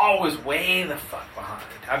always way the fuck behind.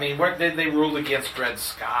 I mean, they ruled against Dred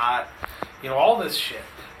Scott, you know, all this shit.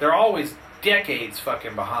 They're always decades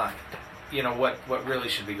fucking behind, you know, what really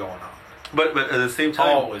should be going on. But at the same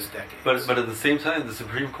time, always decades. But at the same time, the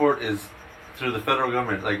Supreme Court is through the federal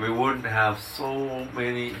government. Like, we wouldn't have so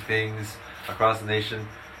many things across the nation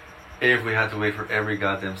if we had to wait for every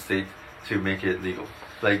goddamn state to make it legal.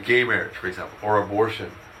 Like gay marriage, for example, or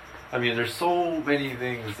abortion. I mean, there's so many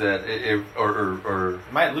things that or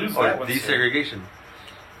might lose that one. Desegregation. Soon.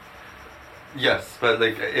 Yes, but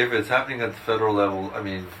like if it's happening at the federal level, I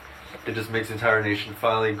mean, it just makes the entire nation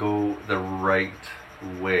finally go the right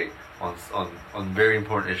way on very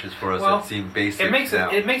important issues for us that seem basic. It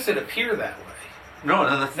makes it appear that way. No,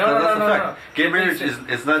 that's the fact. No. Gay marriage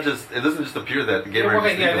is not just. It doesn't just appear that gay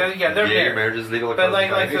marriage is legal. Gay marriage is legal. But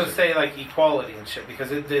like they'll say like equality and shit because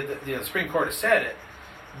the Supreme Court has said it,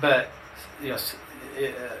 but you know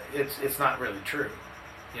it's not really true.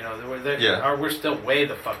 You know we're still way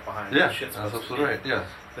the fuck behind. Yeah, that's absolutely right. Yeah,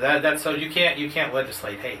 but that's so you can't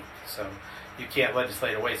legislate hate. So you can't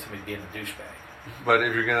legislate away somebody being a douchebag. But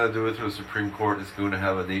if you're gonna do it through the Supreme Court, it's going to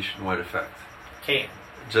have a nationwide effect. Can.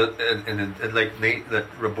 Just, and that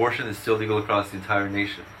abortion is still legal across the entire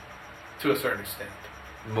nation. To a certain extent.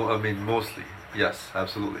 I mean, mostly, yes,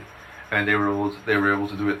 absolutely. And they were able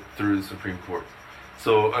to do it through the Supreme Court.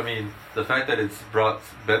 So, I mean, the fact that it's brought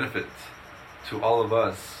benefit to all of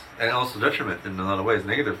us, and also detriment in a lot of ways,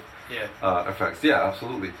 negative effects. Yeah,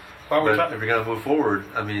 absolutely. But if you're going to move forward,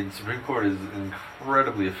 I mean, Supreme Court is an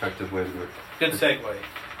incredibly effective way to do it. Good segue.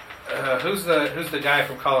 Who's the guy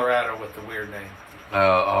from Colorado with the weird name?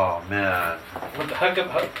 Oh man. What the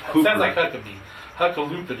it sounds like Huckabee.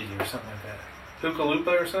 Huckalupity or something like that.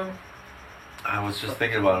 Huckalupa or something? I was just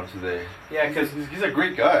thinking about him today. Yeah, because he's a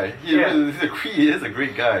great guy. He is a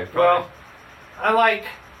great guy. Probably. Well,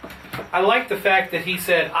 I like the fact that he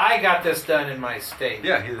said, "I got this done in my state."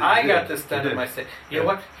 Yeah, I got this done in my state. You know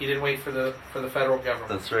what? He didn't wait for the federal government.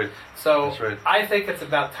 That's right. So that's right. I think it's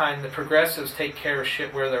about time the progressives take care of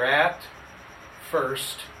shit where they're at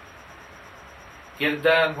first. Get it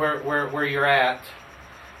done where you're at,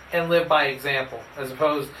 and live by example. As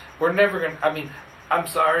opposed, we're never going to... I mean, I'm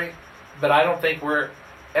sorry, but I don't think we're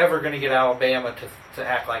ever going to get Alabama to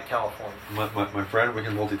act like California. My friend, we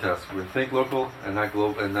can multitask. We think local and act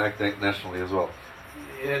global and act nationally as well.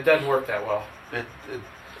 It doesn't work that well. We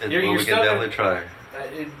can definitely try.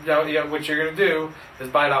 What you're going to do is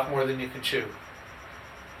bite off more than you can chew.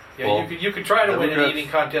 Yeah, you could try to win an eating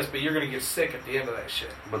contest, but you're going to get sick at the end of that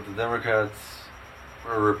shit. But the Democrats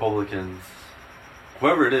or Republicans,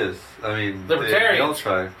 whoever it is, I mean, Libertarians, they'll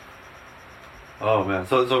try. Oh man,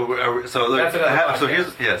 so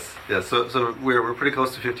we're pretty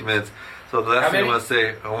close to 50 minutes. So the last thing I want to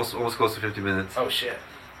say, almost close to 50 minutes. Oh shit.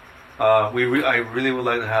 I really would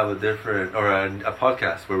like to have a different or a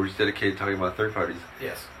podcast where we just dedicate talking about third parties.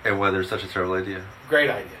 Yes. And whether it's such a terrible idea. Great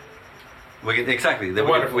idea. We can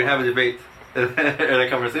we have a debate and a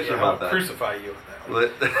conversation about that. Crucify you. You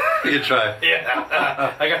can try.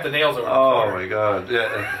 Yeah, I got the nails over. Oh my god!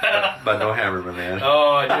 Yeah, but no hammer, my man.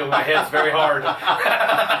 Oh, I do. My head's very hard.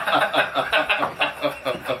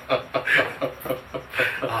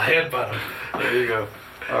 I'll headbutt him. There you go.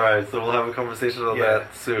 All right, so we'll have a conversation on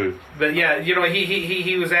that soon. But yeah, he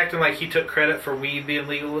was acting like he took credit for weed being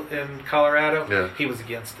legal in Colorado. Yeah, he was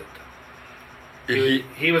against it.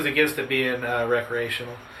 He was against it being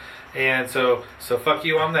recreational. And so fuck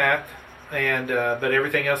you on that. And but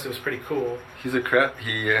everything else, it was pretty cool. He's a crap.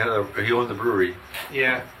 He owned the brewery.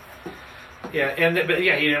 Yeah, but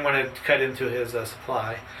yeah, he didn't want to cut into his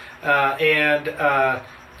supply, and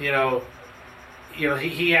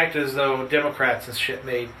he acted as though Democrats and shit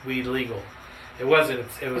made weed legal. It wasn't.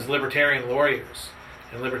 It was libertarian lawyers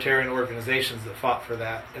and libertarian organizations that fought for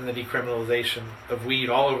that and the decriminalization of weed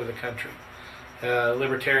all over the country.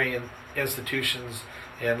 Libertarian institutions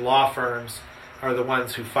and law firms are the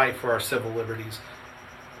ones who fight for our civil liberties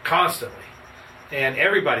constantly, and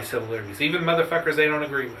everybody's civil liberties, even motherfuckers they don't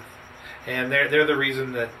agree with, and they're the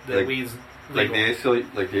reason that weed's legal.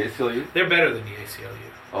 Like the ACLU. They're better than the ACLU.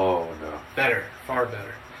 Oh no. Better, far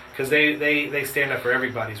better, because they stand up for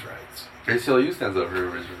everybody's rights. ACLU stands up for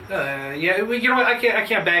everybody's rights. Yeah, well, you know what? I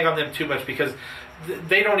can't bang on them too much because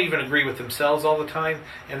they don't even agree with themselves all the time,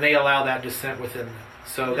 and they allow that dissent within them.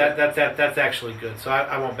 So that's actually good. So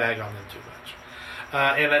I won't bag on them too much.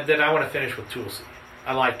 And then I want to finish with Tulsi.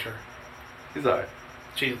 I liked her. He's alright.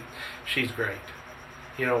 She's great.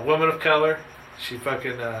 Woman of color. She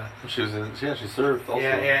fucking. She served also.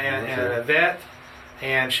 And a vet,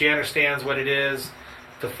 and she understands what it is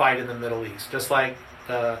to fight in the Middle East, just like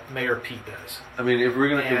Mayor Pete does. I mean, if we're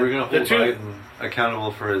gonna hold Biden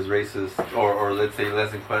accountable for his racist, or let's say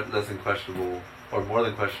less than questionable, or more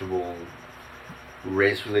than questionable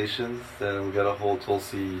race relations, then we gotta hold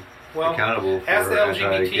Tulsi accountable for as the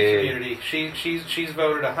LGBT anti-gay. community. She's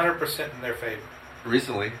voted 100% in their favor.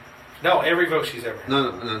 Recently. No, every vote she's ever had.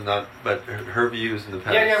 No, not. But her views in the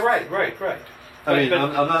past. Yeah, right. I'm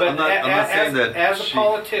not saying that as a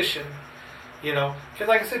politician, because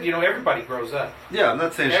like I said, everybody grows up. Yeah, I'm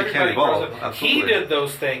not saying she can't evolve. Absolutely. He did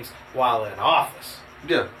those things while in office.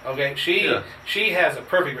 Yeah. Okay. She has a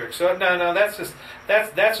perfect record. So no, that's just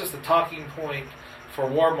a talking point for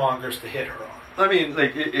warmongers to hit her on. I mean,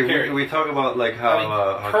 like if we talk about like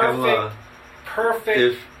how Kamala,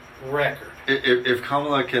 perfect record. If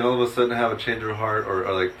Kamala can all of a sudden have a change of heart or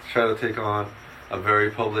like try to take on a very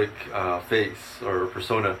public face or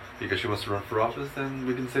persona because she wants to run for office, then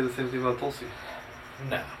we can say the same thing about Tulsi.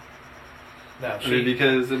 No.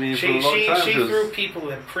 Because for a long time she threw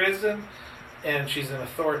people in prison, and she's an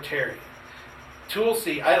authoritarian.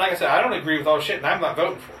 Tulsi, like I said, I don't agree with all shit, and I'm not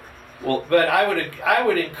voting for her. Well, but I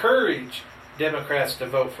would encourage Democrats to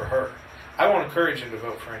vote for her. I won't encourage them to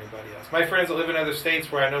vote for anybody else. My friends that live in other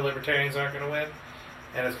states where I know libertarians aren't going to win,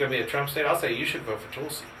 and it's going to be a Trump state, I'll say you should vote for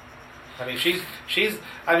Tulsi. I mean, she's.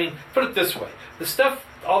 I mean, put it this way: the stuff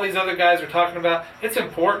all these other guys are talking about, it's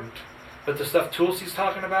important, but the stuff Tulsi's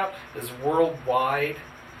talking about is worldwide,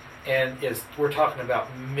 and we're talking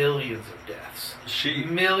about millions of deaths.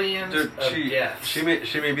 Millions of deaths. She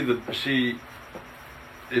may be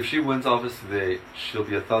if she wins office today, she'll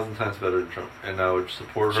be 1,000 times better than Trump, and I would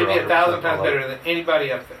support her. She'll be 1,000 times better than anybody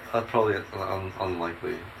up there. That's probably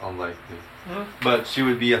unlikely. Mm-hmm. But she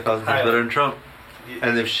would be 1,000 times better than Trump. Yeah.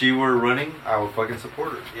 And if she were running, I would fucking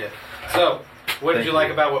support her. Yeah. So, what did you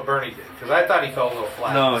like about what Bernie did? Because I thought he fell a little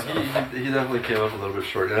flat. No, he definitely came up a little bit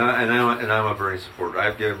short. And I'm a Bernie supporter.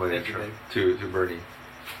 I've given money to Bernie.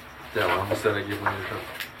 Yeah, well, I almost said I gave money to Trump.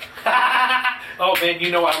 Oh man, I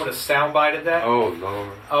would have soundbited that. Oh no.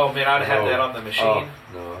 Oh man, I'd have had that on the machine. Oh,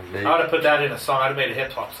 no. I would have put that in a song. I'd have made a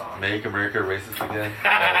hip hop song. Make America racist again.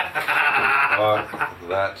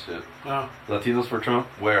 That shit. Oh. Latinos for Trump?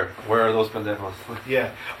 Where are those pendejos? Yeah.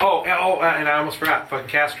 Oh, and I almost forgot. Fucking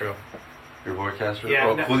Castro. Your boy Castro? Yeah.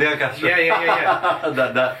 Oh, no. Julian Castro.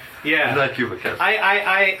 Yeah. That Cuba Castro.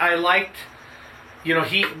 I liked.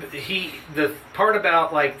 The part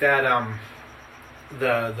about like that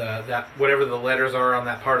that whatever the letters are on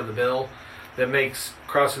that part of the bill that makes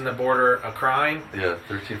crossing the border a crime. Yeah,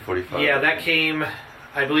 1345. Yeah, that came.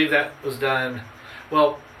 I believe that was done.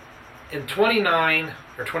 Well, in 29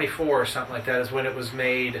 or 24 or something like that is when it was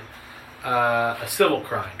made a civil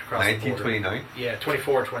crime to cross the border. 1929. Yeah,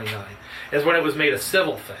 24 or 29 is when it was made a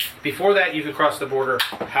civil thing. Before that, you could cross the border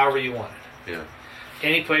however you wanted. Yeah.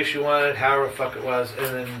 Any place you wanted, however the fuck it was, and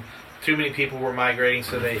then too many people were migrating,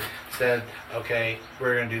 so they said, "Okay,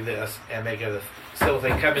 we're going to do this and make it a civil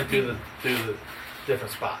thing." Come in through the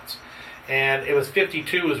different spots, and it was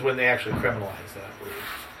 52 is when they actually criminalized that. I believe.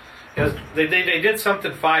 It was, they did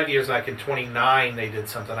something 5 years, like in 29 they did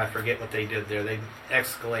something. I forget what they did there. They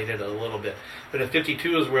escalated a little bit, but in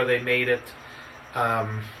 52 is where they made it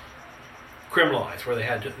criminalized, where they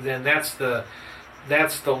had to. Then that's the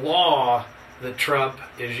law that Trump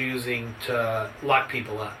is using to lock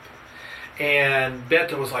people up. And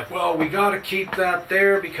Beto was like, well, we got to keep that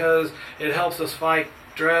there because it helps us fight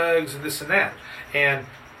drugs and this and that. And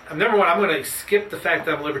number one, I'm going to skip the fact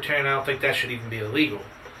that I'm a libertarian. I don't think that should even be illegal.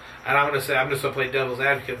 And I'm just going to play devil's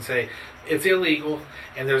advocate and say it's illegal,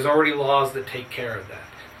 and there's already laws that take care of that.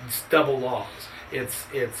 It's double laws. It's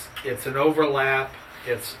an overlap.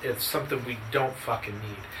 It's something we don't fucking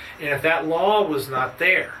need. And if that law was not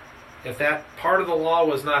there, if that part of the law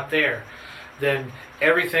was not there, then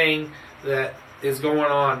everything that is going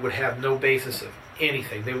on would have no basis of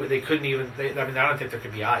anything. They couldn't even. I don't think there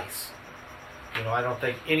could be ice. I don't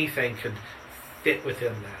think anything could fit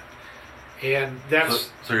within that. And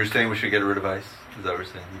that's. So you're saying we should get rid of ice? Is that what you're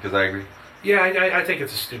saying? Because I agree. Yeah, I think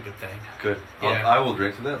it's a stupid thing. Good. Yeah. I will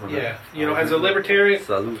drink to that. Yeah. As a libertarian,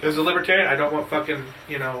 Salud. I don't want fucking.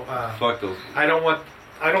 Fuck those. I don't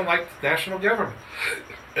like the national government.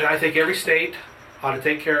 And I think every state ought to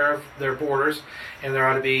take care of their borders, and there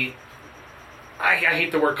ought to be. I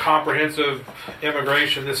hate the word comprehensive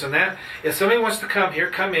immigration, this and that. If somebody wants to come here,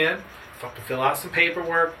 come in, fucking fill out some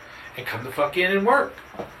paperwork, and come the fuck in and work.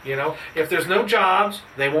 If there's no jobs,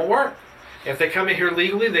 they won't work. If they come in here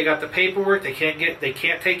legally, they got the paperwork. They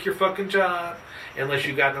can't take your fucking job unless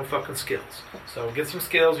you got no fucking skills. So get some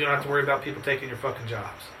skills. You don't have to worry about people taking your fucking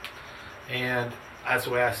jobs. And that's the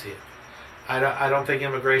way I see it. I don't think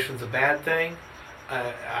immigration's a bad thing.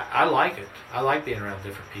 I like it. I like being around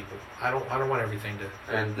different people. I don't want everything to.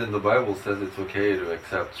 And then the Bible says it's okay to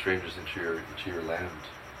accept strangers into your land.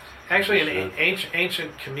 Actually, in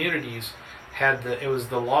ancient communities, it was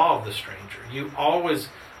the law of the stranger. You always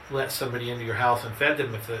let somebody into your house and fed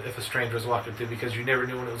them if a stranger was walking through, because you never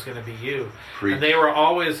knew when it was going to be you. Preach. And they were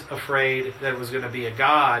always afraid that it was going to be a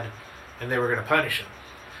god, and they were going to punish them.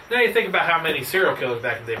 Now you think about how many serial killers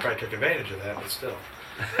back in the day probably took advantage of that, but still.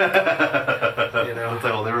 That's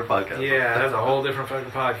a whole different podcast. Yeah, that's a whole different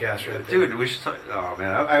fucking podcast right there. Dude, we should talk. Oh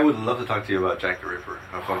man, I would love to talk to you about Jack the Ripper.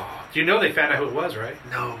 Do you know they found out who it was, right?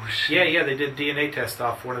 No shit. Yeah, they did DNA test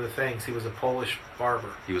off one of the things. He was a Polish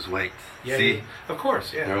barber. He was white. Yeah, See? Of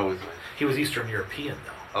course, yeah. They're always white. He was Eastern European,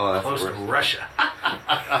 though. Oh, that's close to Russia.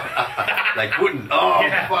 Like Putin. Oh,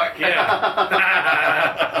 yeah, fuck. Yeah.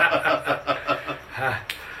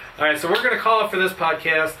 All right, so we're going to call it for this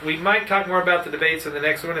podcast. We might talk more about the debates in the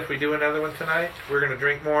next one if we do another one tonight. We're going to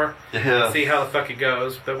drink more and see how the fuck it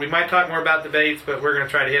goes. But we might talk more about debates, but we're going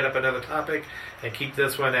to try to hit up another topic and keep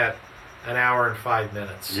this one at an hour and 5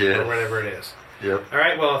 minutes or whatever it is. Yep. All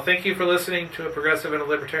right, well, thank you for listening to a progressive and a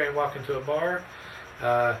libertarian walk into a bar.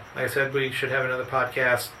 Like I said, we should have another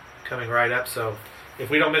podcast coming right up, so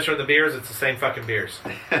if we don't mention the beers, it's the same fucking beers.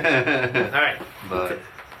 All right. Bye.